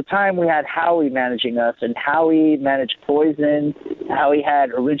at the time we had Howie managing us, and Howie managed Poison. Howie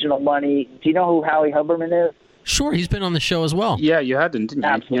had Original Money. Do you know who Howie Huberman is? Sure, he's been on the show as well. Yeah, you had him, didn't you?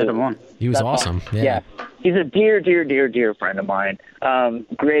 Absolutely. You had him on. He was awesome. Yeah. He's a dear friend of mine.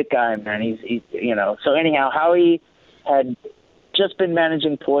 Great guy, man. He's So anyhow, Howie had just been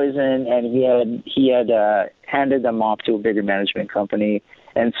managing Poison, and he had handed them off to a bigger management company,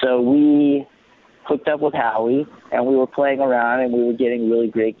 and so we hooked up with Howie, and we were playing around, and we were getting really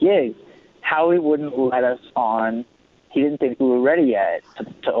great gigs. Howie wouldn't let us on. He didn't think we were ready yet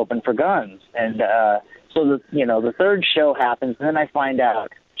to open for Guns, and so the third show happens, and then I find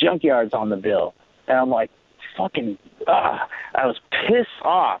out Junkyard's on the bill, and I'm like, fucking, I was pissed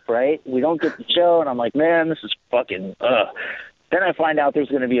off, right? We don't get the show, and I'm like, man, this is fucking, Then I find out there's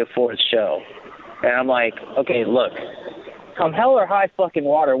going to be a fourth show, and I'm like, okay, look, come hell or high fucking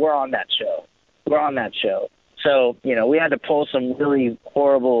water, we're on that show. So, we had to pull some really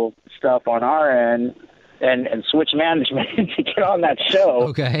horrible stuff on our end and switch management to get on that show.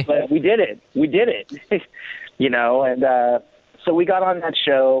 Okay. But we did it. And so we got on that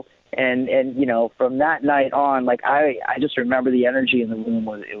show, and from that night on, like, I just remember the energy in the room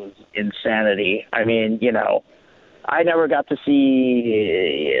was insanity. I mean, I never got to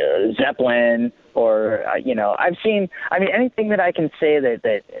see Zeppelin or, I've seen, anything that I can say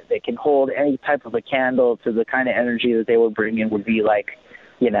that can hold any type of a candle to the kind of energy that they were bringing would be like,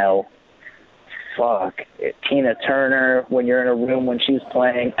 Tina Turner when you're in a room when she's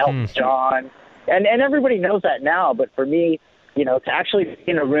playing, Elton John. And everybody knows that now, but for me, to actually be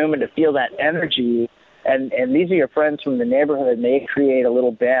in a room and to feel that energy, and these are your friends from the neighborhood, and they create a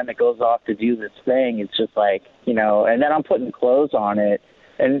little band that goes off to do this thing. It's just like, and then I'm putting clothes on it,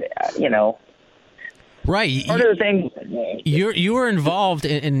 and, Right. Part of the thing, you were involved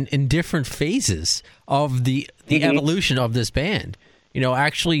in different phases of the evolution of this band.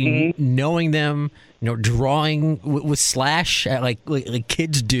 Actually knowing them, drawing with Slash like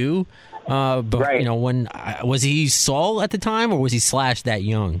kids do. But right. When was he Saul at the time, or was he Slash that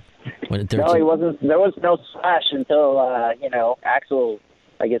young? No, he wasn't. There was no Slash until Axl,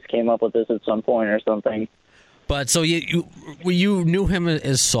 I guess, came up with this at some point or something. But so you knew him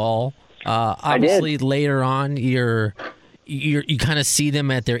as Saul. Obviously, later on, you kind of see them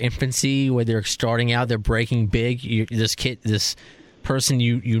at their infancy, where they're starting out, they're breaking big. This person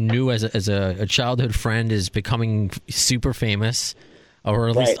you knew as a childhood friend is becoming super famous, or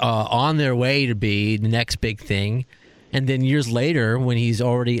at least on their way to be the next big thing. And then years later, when he's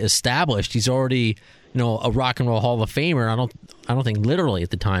already established, he's already a rock and roll Hall of Famer. I don't think literally at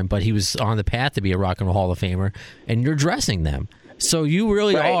the time, but he was on the path to be a rock and roll Hall of Famer. And you're dressing them, so you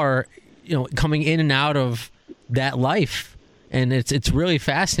really are. Coming in and out of that life, and it's really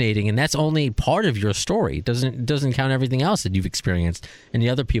fascinating, and that's only part of your story. It doesn't count everything else that you've experienced and the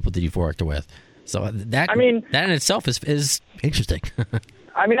other people that you've worked with. So that in itself is interesting.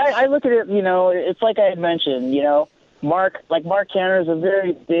 I look at it, it's like I had mentioned, Mark Canner is a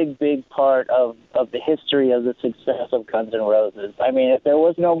very big part of the history of the success of Guns N' Roses. If there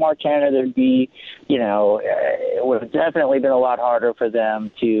was no Mark Canner, there'd be, it would have definitely been a lot harder for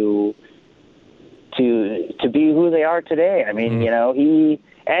them to be who they are today.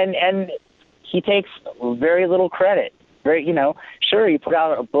 He takes very little credit. Sure, he put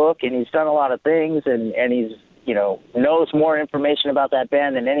out a book and he's done a lot of things and he's knows more information about that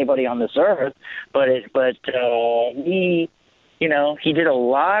band than anybody on this earth. But he did a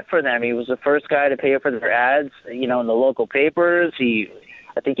lot for them. He was the first guy to pay for their ads, in the local papers.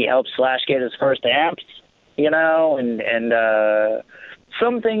 I think he helped Slash get his first amps, and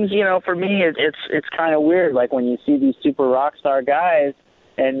some things, for me, it's kind of weird. Like when you see these super rock star guys,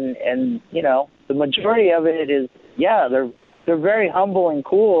 and the majority of it is, they're very humble and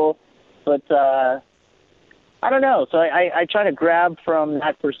cool, but I don't know. So I try to grab from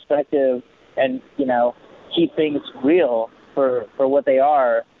that perspective and keep things real for what they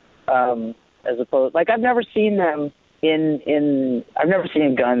are, as opposed, like, I've never seen them I've never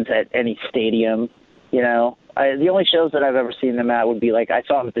seen Guns at any stadium. The only shows that I've ever seen them at would be, like, I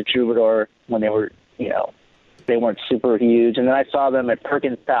saw them at the Troubadour when they were, they weren't super huge, and then I saw them at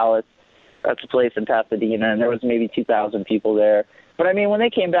Perkins Palace. That's a place in Pasadena, and there was maybe 2,000 people there. But I mean, when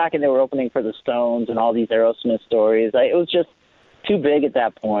they came back and they were opening for the Stones and all these Aerosmith stories, it was just too big at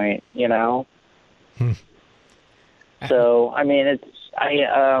that point, So I mean,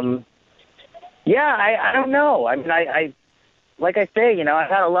 I don't know. I mean, I like I say, I've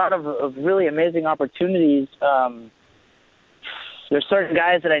had a lot of really amazing opportunities. There's certain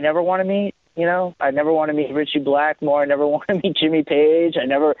guys that I never want to meet. I never want to meet Richie Blackmore. I never want to meet Jimmy Page.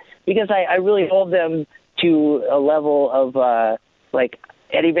 Because I really hold them to a level of, like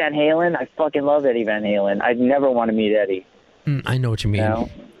Eddie Van Halen. I fucking love Eddie Van Halen. I'd never want to meet Eddie. I know what you mean. I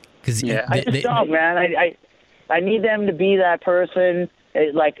just don't, man. I need them to be that person.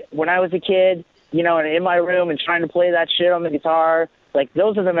 Like when I was a kid, and in my room and trying to play that shit on the guitar. Like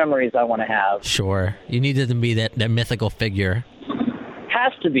those are the memories I want to have. Sure, you needed to be that mythical figure. It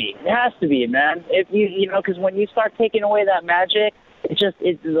has to be, man. If because when you start taking away that magic,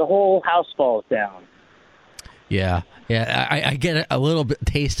 the whole house falls down. Yeah. I get a little bit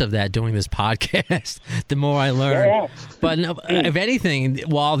taste of that doing this podcast. The more I learn, but no, if anything,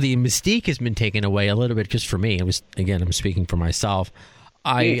 while the mystique has been taken away a little bit, just for me, I'm speaking for myself.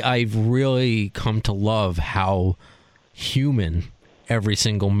 I've really come to love how human every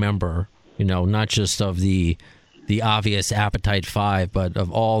single member, not just of the obvious Appetite Five, but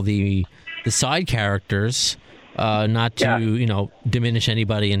of all the side characters. Not to diminish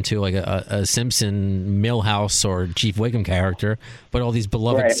anybody into like a Simpson, Milhouse, or Chief Wiggum character, but all these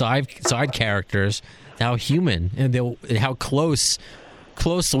beloved side characters. How human and how close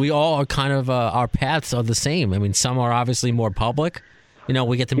we all are. Kind of our paths are the same. I mean, some are obviously more public.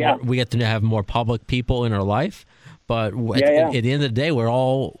 We get to have more public people in our life, but at the end of the day, we're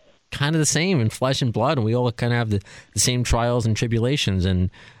all kind of the same in flesh and blood, and we all kind of have the same trials and tribulations, and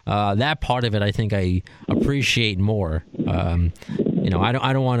that part of it, I think I appreciate more. I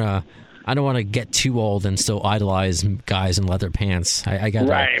don't want to get too old and still idolize guys in leather pants. I got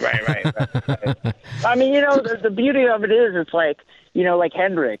right. I mean, the beauty of it is, it's like like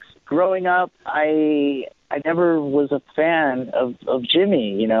Hendrix. Growing up, I never was a fan of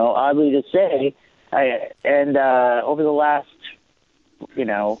Jimmy. Oddly to say, over the last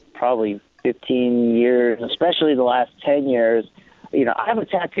probably 15 years, especially the last 10 years, I have a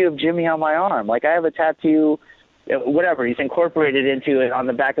tattoo of Jimmy on my arm. Like I have a tattoo, whatever, he's incorporated into it on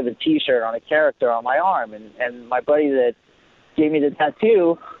the back of the T-shirt on a character on my arm. And my buddy that gave me the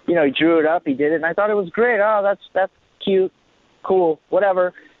tattoo, he drew it up, he did it, and I thought it was great. Oh, that's cute, cool,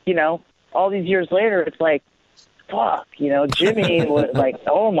 whatever. All these years later, it's like, fuck, Jimmy was like,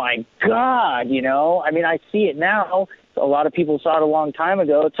 oh my God, I mean, I see it now. A lot of people saw it a long time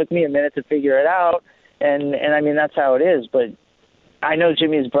ago. It took me a minute to figure it out. And I mean, that's how it is. But I know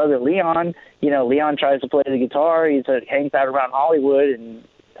Jimmy's brother, Leon. Leon tries to play the guitar. He hangs out around Hollywood, and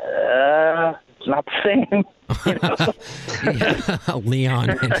it's not the same. Leon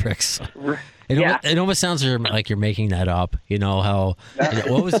Hendrix. It almost sounds like you're making that up. How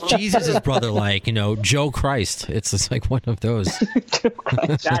what was Jesus' brother like? Joe Christ. It's just like one of those.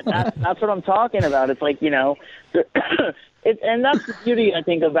 That's what I'm talking about. It's like and that's the beauty, I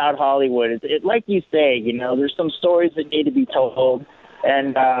think, about Hollywood. It like you say, there's some stories that need to be told,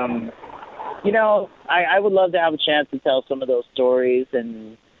 and I would love to have a chance to tell some of those stories.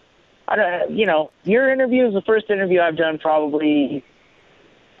 And I don't, your interview is the first interview I've done probably.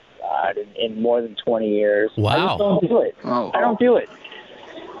 In more than 20 years. Wow. I just don't do it. I don't do it.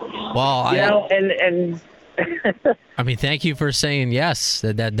 Well, and I mean, thank you for saying yes.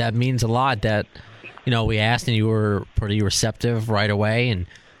 That means a lot. That we asked and you were pretty receptive right away, and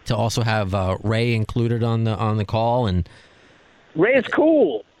to also have Ray included on the call. And Ray is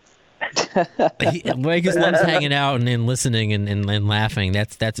cool. Ray just loves hanging out and listening and laughing.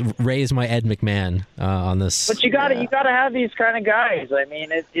 That's Ray's my Ed McMahon on this. But you gotta have these kind of guys. I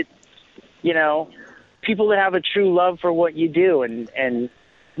mean, it's people that have a true love for what you do, and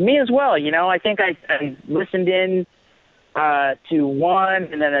me as well. You know, I think I listened in to one,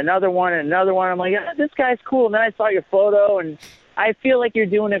 and then another one, and another one. I'm like, this guy's cool. And then I saw your photo, and I feel like you're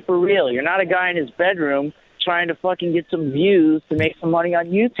doing it for real. You're not a guy in his bedroom trying to fucking get some views to make some money on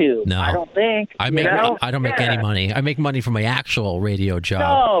YouTube. No. I don't think. I don't make any money. I make money from my actual radio job.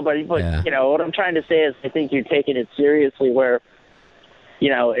 No, but Yeah. you know, what I'm trying to say is I think you're taking it seriously where, you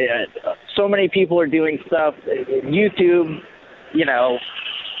know, so many people are doing stuff. YouTube, you know,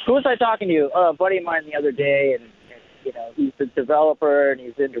 who was I talking to? A buddy of mine the other day, and you know, he's a developer and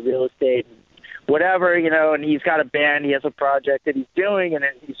he's into real estate and whatever, you know, and he's got a band, he has a project that he's doing, and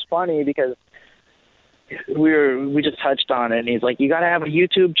he's funny because we just touched on it, and he's like, you got to have a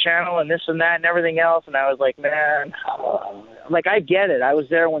YouTube channel and this and that and everything else. And I was like, man, like, I get it. I was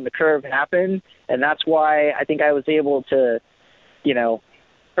there when the curve happened, and that's why I think I was able to, you know,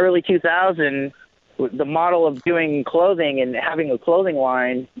 early 2000, the model of doing clothing and having a clothing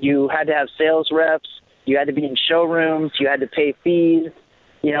line, you had to have sales reps, you had to be in showrooms, you had to pay fees.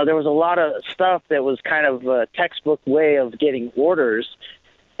 You know, there was a lot of stuff that was kind of a textbook way of getting orders.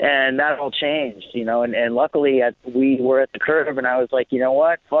 And that all changed, you know, and luckily we were at the curve, and I was like, you know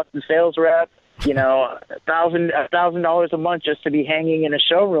what, fuck the sales rep, you know, $1,000 a month just to be hanging in a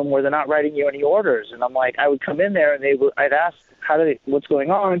showroom where they're not writing you any orders. And I'm like, I would come in there and I'd ask, what's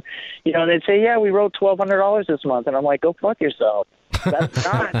going on? You know, and they'd say, yeah, we wrote $1,200 this month. And I'm like, go fuck yourself. That's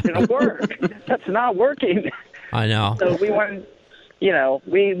not going to work. That's not working. I know. So we went, you know,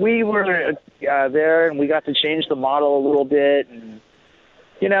 we were there, and we got to change the model a little bit, and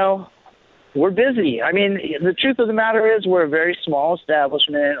you know, we're busy. I mean, the truth of the matter is we're a very small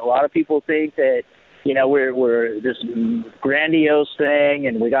establishment. A lot of people think that, you know, we're this grandiose thing,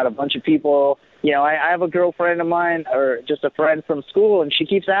 and we got a bunch of people. You know, I have a girlfriend of mine, or just a friend from school, and she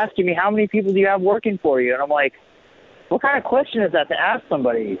keeps asking me, how many people do you have working for you? And I'm like, what kind of question is that to ask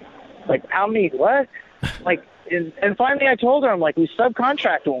somebody? Like, how many, what? Like, and finally I told her, I'm like, we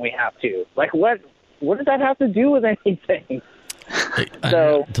subcontract when we have to. Like, what does that have to do with anything?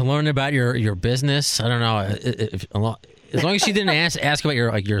 So to learn about your business, I don't know. As long as she didn't ask about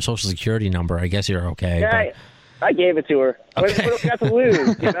your social security number, I guess you're okay. Yeah, I gave it to her. What do we got to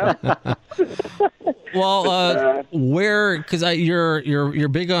lose? You know. Well, where? Because you're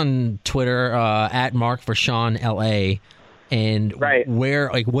big on Twitter at Mark Vachon LA, and right. Where,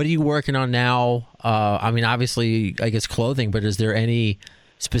 like, what are you working on now? I mean, obviously, I guess clothing, but is there any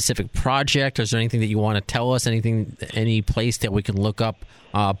specific project, or is there anything that you want to tell us, any place that we can look up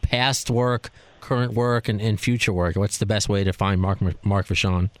past work, current work, and future work? What's the best way to find Mark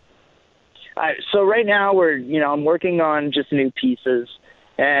Vachon? So right now I'm working on just new pieces,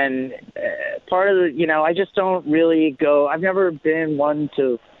 and part of the, I just don't really go, I've never been one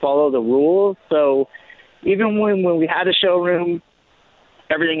to follow the rules. So even when we had a showroom,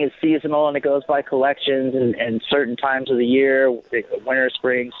 everything is seasonal, and it goes by collections and certain times of the year, winter,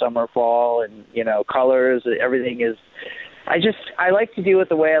 spring, summer, fall, and, colors. Everything is, I like to do it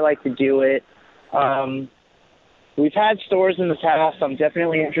the way I like to do it. We've had stores in the past. I'm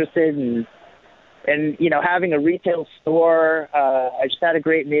definitely interested in having a retail store. I just had a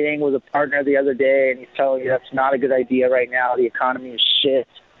great meeting with a partner the other day, and he's telling me that's not a good idea right now. The economy is shit.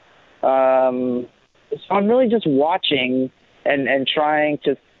 So I'm really just watching and trying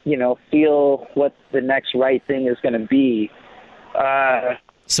to, feel what the next right thing is going to be.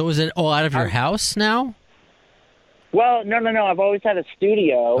 So is it all out of your house now? Well, no. I've always had a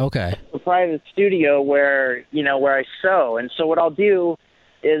studio. Okay. A private studio where I sew. And so what I'll do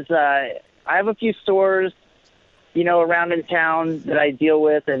is I have a few stores, around in town that I deal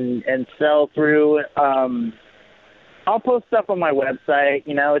with and sell through. I'll post stuff on my website.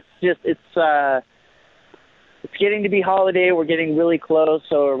 It's getting to be holiday. We're getting really close.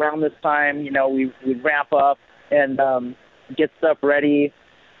 So around this time, we ramp up and get stuff ready.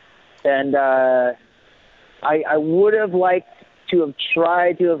 And I would have liked to have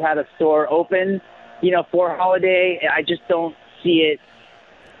tried to have had a store open, for holiday. I just don't see it.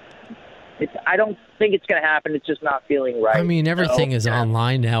 I don't think it's going to happen. It's just not feeling right. I mean, everything is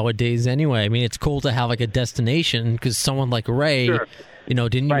online nowadays anyway. I mean, it's cool to have like a destination because someone like Ray, sure.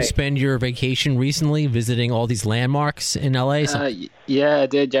 Didn't you spend your vacation recently visiting all these landmarks in LA? Yeah, I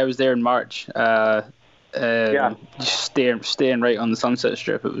did. Yeah, I was there in March. Just staying right on the Sunset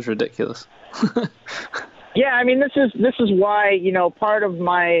Strip. It was ridiculous. Yeah, I mean, this is why, part of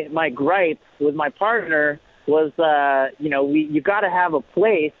my gripe with my partner was, you got to have a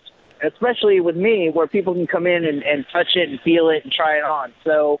place, especially with me, where people can come in and touch it and feel it and try it on.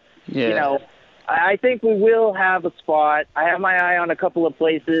 So, I think we will have a spot. I have my eye on a couple of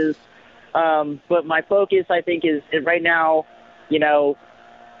places. But my focus, I think, is right now,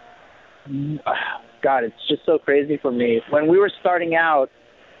 God, it's just so crazy for me. When we were starting out,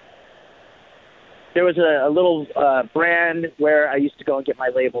 there was a little brand where I used to go and get my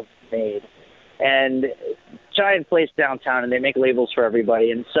labels made. And giant place downtown, and they make labels for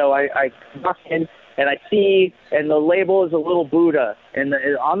everybody. And so I walk in, and I see, and the label is a little Buddha. And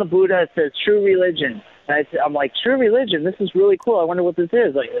on the Buddha, it says True Religion. And I'm like, True Religion? This is really cool. I wonder what this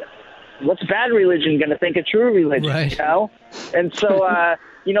is. Like, what's bad religion going to think of true religion, right. And so,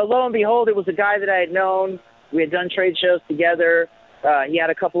 lo and behold, it was a guy that I had known. We had done trade shows together. He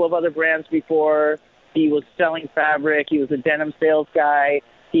had a couple of other brands before. He was selling fabric. He was a denim sales guy.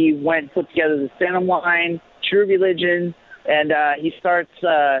 He put together the denim line, True Religion, and he starts,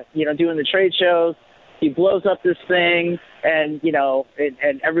 doing the trade shows. He blows up this thing, and,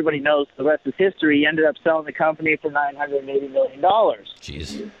 and everybody knows the rest is history. He ended up selling the company for $980 million.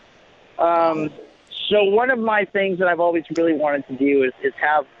 Jeez. So one of my things that I've always really wanted to do is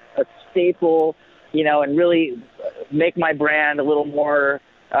have a staple, and really make my brand a little more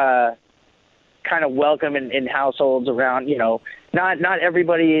kind of welcome in households around, not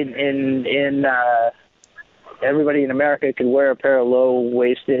everybody in everybody in America could wear a pair of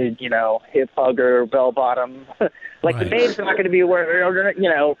low-waisted, hip hugger, bell-bottom. Like right. The maid's not going to be wearing,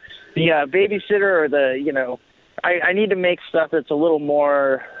 the babysitter or the, I need to make stuff that's a little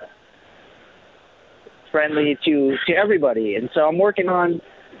more friendly to everybody. And so I'm working on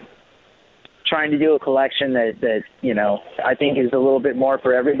trying to do a collection that I think is a little bit more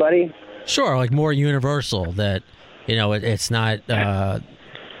for everybody. Sure, like more universal, that it's not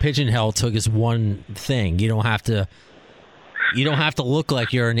pigeonholed to just one thing. You don't have to look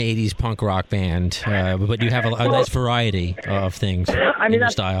like you're an 80s punk rock band, but you have a nice variety of things in your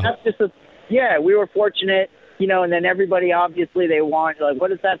style. That's just we were fortunate, and then everybody, obviously, they want, like,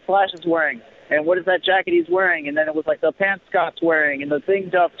 what is that Slash is wearing? And what is that jacket he's wearing? And then it was like the pants Scott's wearing and the thing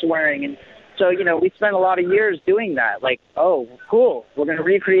Duff's wearing. And so, we spent a lot of years doing that. Like, oh, cool, we're going to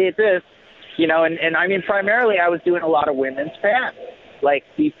recreate this. And I mean, primarily I was doing a lot of women's pants. Like,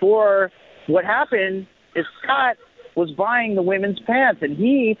 before, what happened is Scott was buying the women's pants. And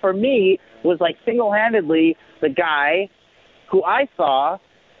he, for me, was like single-handedly the guy who I saw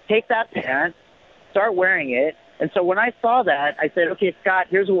take that pant, start wearing it. And so when I saw that, I said, okay, Scott,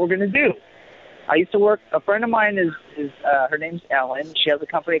 here's what we're going to do. I used to work, a friend of mine is her name's Ellen. She has a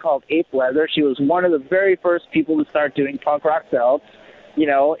company called Ape Leather. She was one of the very first people to start doing punk rock belts, in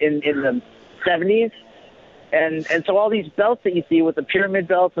the 70s. And so all these belts that you see with the pyramid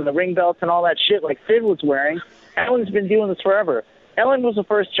belts and the ring belts and all that shit like Sid was wearing, Ellen's been doing this forever. Ellen was the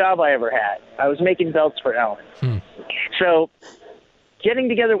first job I ever had. I was making belts for Ellen. So getting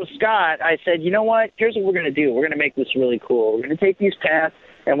together with Scott, I said, you know what? Here's what we're going to do. We're going to make this really cool. We're going to take these pants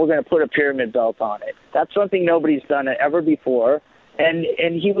and we're going to put a pyramid belt on it. That's something nobody's done ever before. And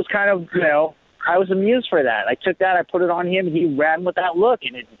he was kind of, I was amused for that. I took that, I put it on him, and he ran with that look.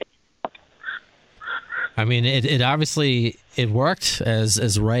 And I mean, it obviously it worked.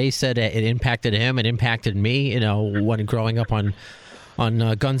 As Ray said, it impacted him. It impacted me. When growing up on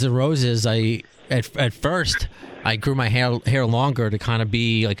Guns N' Roses, at first I grew my hair longer to kind of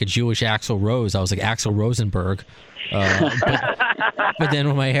be like a Jewish Axl Rose. I was like Axl Rosenberg. But then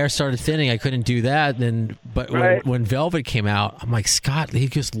when my hair started thinning, I couldn't do that. When Velvet came out, I'm like, Scott, he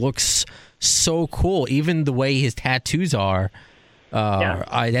just looks so cool. Even the way his tattoos are.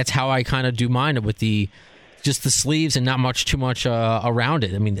 That's how I kind of do mine, with just the sleeves and not too much around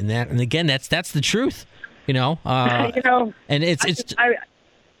it. I mean, and again, that's the truth, And it's.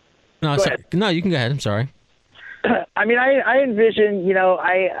 No, you can go ahead. I'm sorry. I mean, I envision.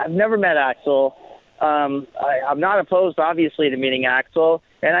 I've never met Axl. I'm not opposed, obviously, to meeting Axl.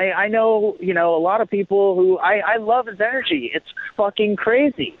 And I know, a lot of people who I love his energy. It's fucking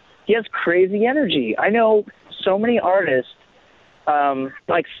crazy. He has crazy energy. I know so many artists.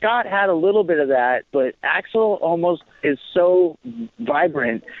 Like Scott had a little bit of that, but Axl almost is so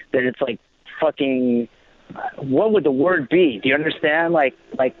vibrant that it's like fucking, what would the word be? Do you understand? Like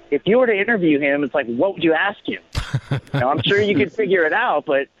if you were to interview him, it's like, what would you ask him? I'm sure you could figure it out,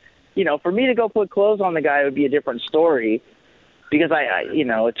 but for me to go put clothes on the guy would be a different story, because I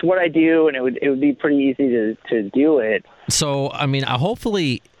it's what I do, and it would be pretty easy to do it. So, I mean,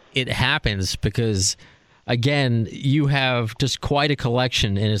 hopefully it happens, because again, you have just quite a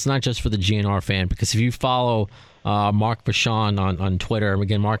collection, and it's not just for the GNR fan, because if you follow Mark Vachon on Twitter,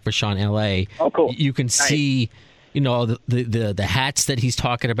 again, Mark Vachon LA, cool. You can see, the hats that he's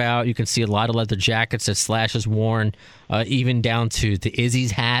talking about. You can see a lot of leather jackets that Slash has worn, even down to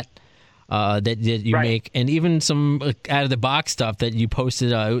Izzy's hat. that you Right. make, and even some out of the box stuff that you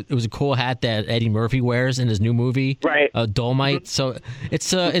posted. It was a cool hat that Eddie Murphy wears in his new movie, Right. Dolomite. So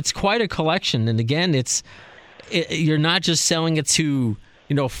it's quite a collection. And again, you're not just selling it to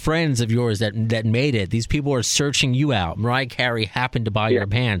friends of yours that made it. These people are searching you out. Mariah Carey happened to buy your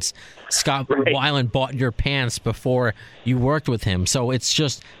pants. Scott Weiland bought your pants before you worked with him. So it's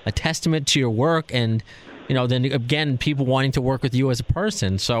just a testament to your work, and then again, people wanting to work with you as a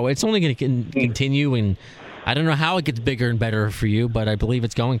person. So it's only going to continue, and I don't know how it gets bigger and better for you, but I believe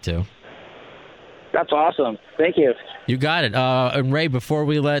it's going to. That's awesome. Thank you. You got it. And Ray, before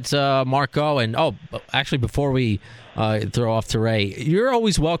we let Mark go, and actually before we throw off to Ray, you're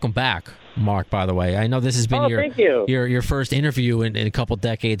always welcome back, Mark, by the way. I know this has been thank you. your first interview in a couple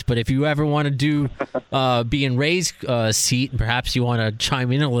decades, but if you ever want to be in Ray's seat, and perhaps you want to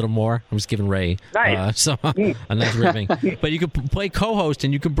chime in a little more, I'm just giving Ray Nice. a nice ribbing. But you could play co-host,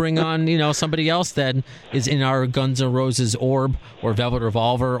 and you could bring on somebody else that is in our Guns N' Roses orb or Velvet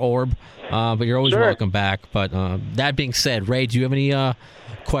Revolver orb. But you're always welcome back. But that being said, Ray, do you have any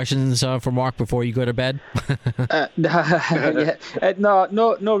questions for Mark before you go to bed?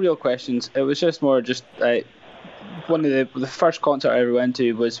 No real questions. It was just more one of the first concert I ever went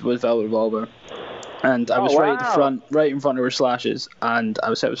to was Velvet Revolver, and I was right at the front, right in front of her Slashes, and I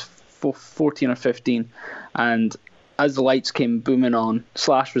was 14 or 15, and as the lights came booming on,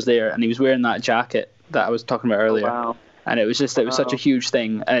 Slash was there, and he was wearing that jacket that I was talking about earlier. Wow. And it was such a huge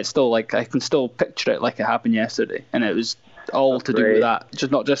thing, and it's still I can still picture it like it happened yesterday, and it was all to do with that,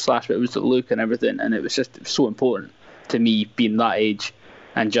 just not just Slash, but it was the look and everything, and it was so important to me being that age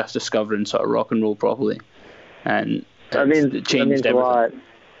and just discovering sort of rock and roll properly, and it changed everything.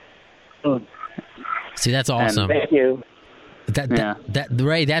 A lot. See, that's awesome. Thank you. That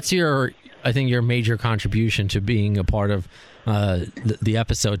Ray, that's I think your major contribution to being a part of the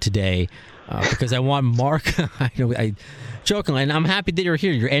episode today. Because I want Mark, I jokingly, and I'm happy that you're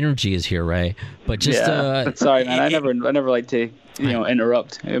here. Your energy is here, Ray. But just sorry, man. I never like to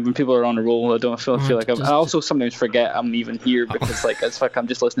interrupt when people are on a roll. I don't feel like I also sometimes forget I'm even here because it's like I'm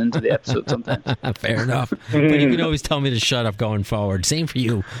just listening to the episode sometimes. Fair enough. But you can always tell me to shut up going forward. Same for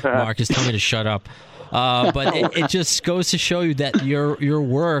you, Mark. Just tell me to shut up. But it just goes to show you that your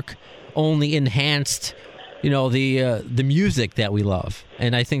work only enhanced the music that we love,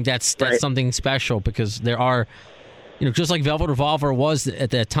 and I think that's something special, because there are just like Velvet Revolver was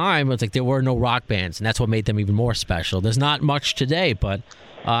at that time, it's like there were no rock bands, and that's what made them even more special. There's not much today, but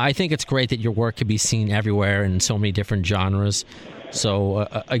I think it's great that your work can be seen everywhere in so many different genres. So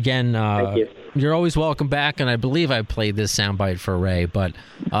again, you're always welcome back, and I believe I played this soundbite for Ray, but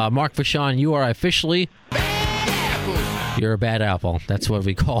Mark Vachon, you are officially you're a bad apple. That's what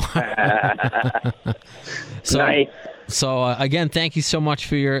we call it. Nice. So again, thank you so much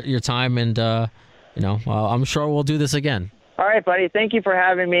for your time, and I'm sure we'll do this again. All right, buddy. Thank you for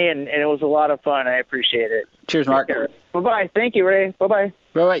having me, and it was a lot of fun. I appreciate it. Cheers, Mark. Bye-bye. Thank you, Ray. Bye-bye.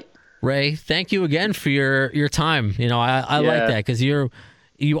 Bye-bye. Ray, thank you again for your time. I like that, because you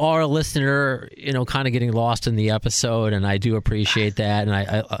are a listener, kind of getting lost in the episode, and I do appreciate that,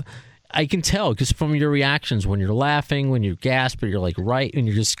 and I can tell just from your reactions when you're laughing, when you gasp, or you're like and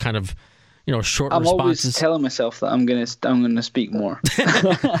you're just kind of short I'm responses. I'm always telling myself that I'm gonna speak more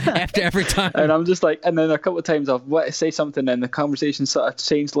after every time, and I'm just like, and then a couple of times I'll say something, and the conversation sort of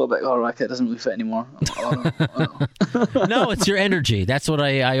changed a little bit. Oh, right, it doesn't really fit anymore. No, it's your energy. That's what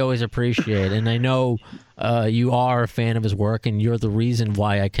I always appreciate, and I know you are a fan of his work, and you're the reason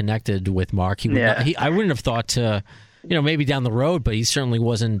why I connected with Mark. I wouldn't have thought to. Maybe down the road, but he certainly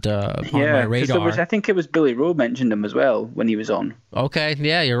wasn't on my radar. I think it was Billy Rowe mentioned him as well when he was on. Okay,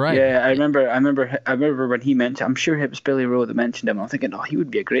 yeah, you're right. Yeah, I remember when he mentioned. I'm sure it was Billy Rowe that mentioned him. I'm thinking, he would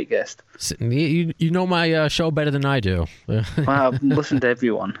be a great guest. You know my show better than I do. Well, I've listened to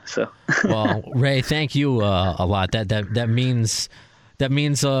everyone. So. Well, Ray, thank you a lot. That means. That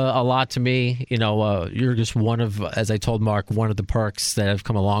means a lot to me. You're just one of, as I told Mark, one of the perks that have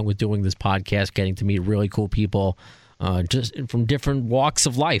come along with doing this podcast, getting to meet really cool people just from different walks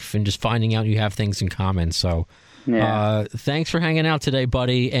of life, and just finding out you have things in common. So thanks for hanging out today,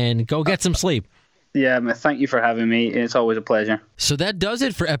 buddy, and go get some sleep. Yeah, man, thank you for having me. It's always a pleasure. So that does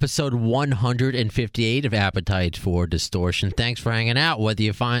it for episode 158 of Appetite for Distortion. Thanks for hanging out, whether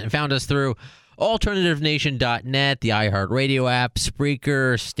you found us through AlternativeNation.net, the iHeartRadio app,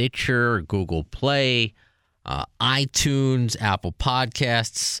 Spreaker, Stitcher, Google Play, iTunes, Apple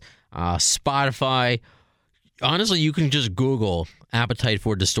Podcasts, Spotify. Honestly, you can just Google Appetite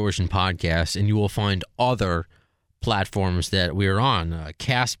for Distortion podcast, and you will find other platforms that we're on.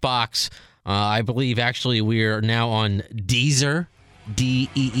 CastBox, I believe actually we are now on Deezer,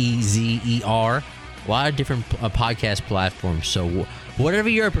 DEEZER. A lot of different podcast platforms. So whatever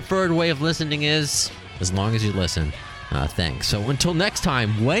your preferred way of listening is, as long as you listen, thanks. So until next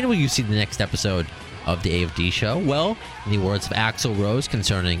time, when will you see the next episode of the AFD show? Well, in the words of Axl Rose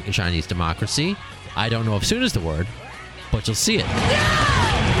concerning Chinese democracy, I don't know if soon is the word, but you'll see it.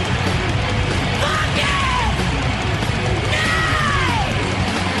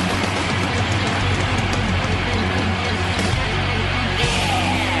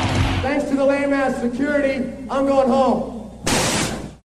 Thanks to the landmass security, I'm going home.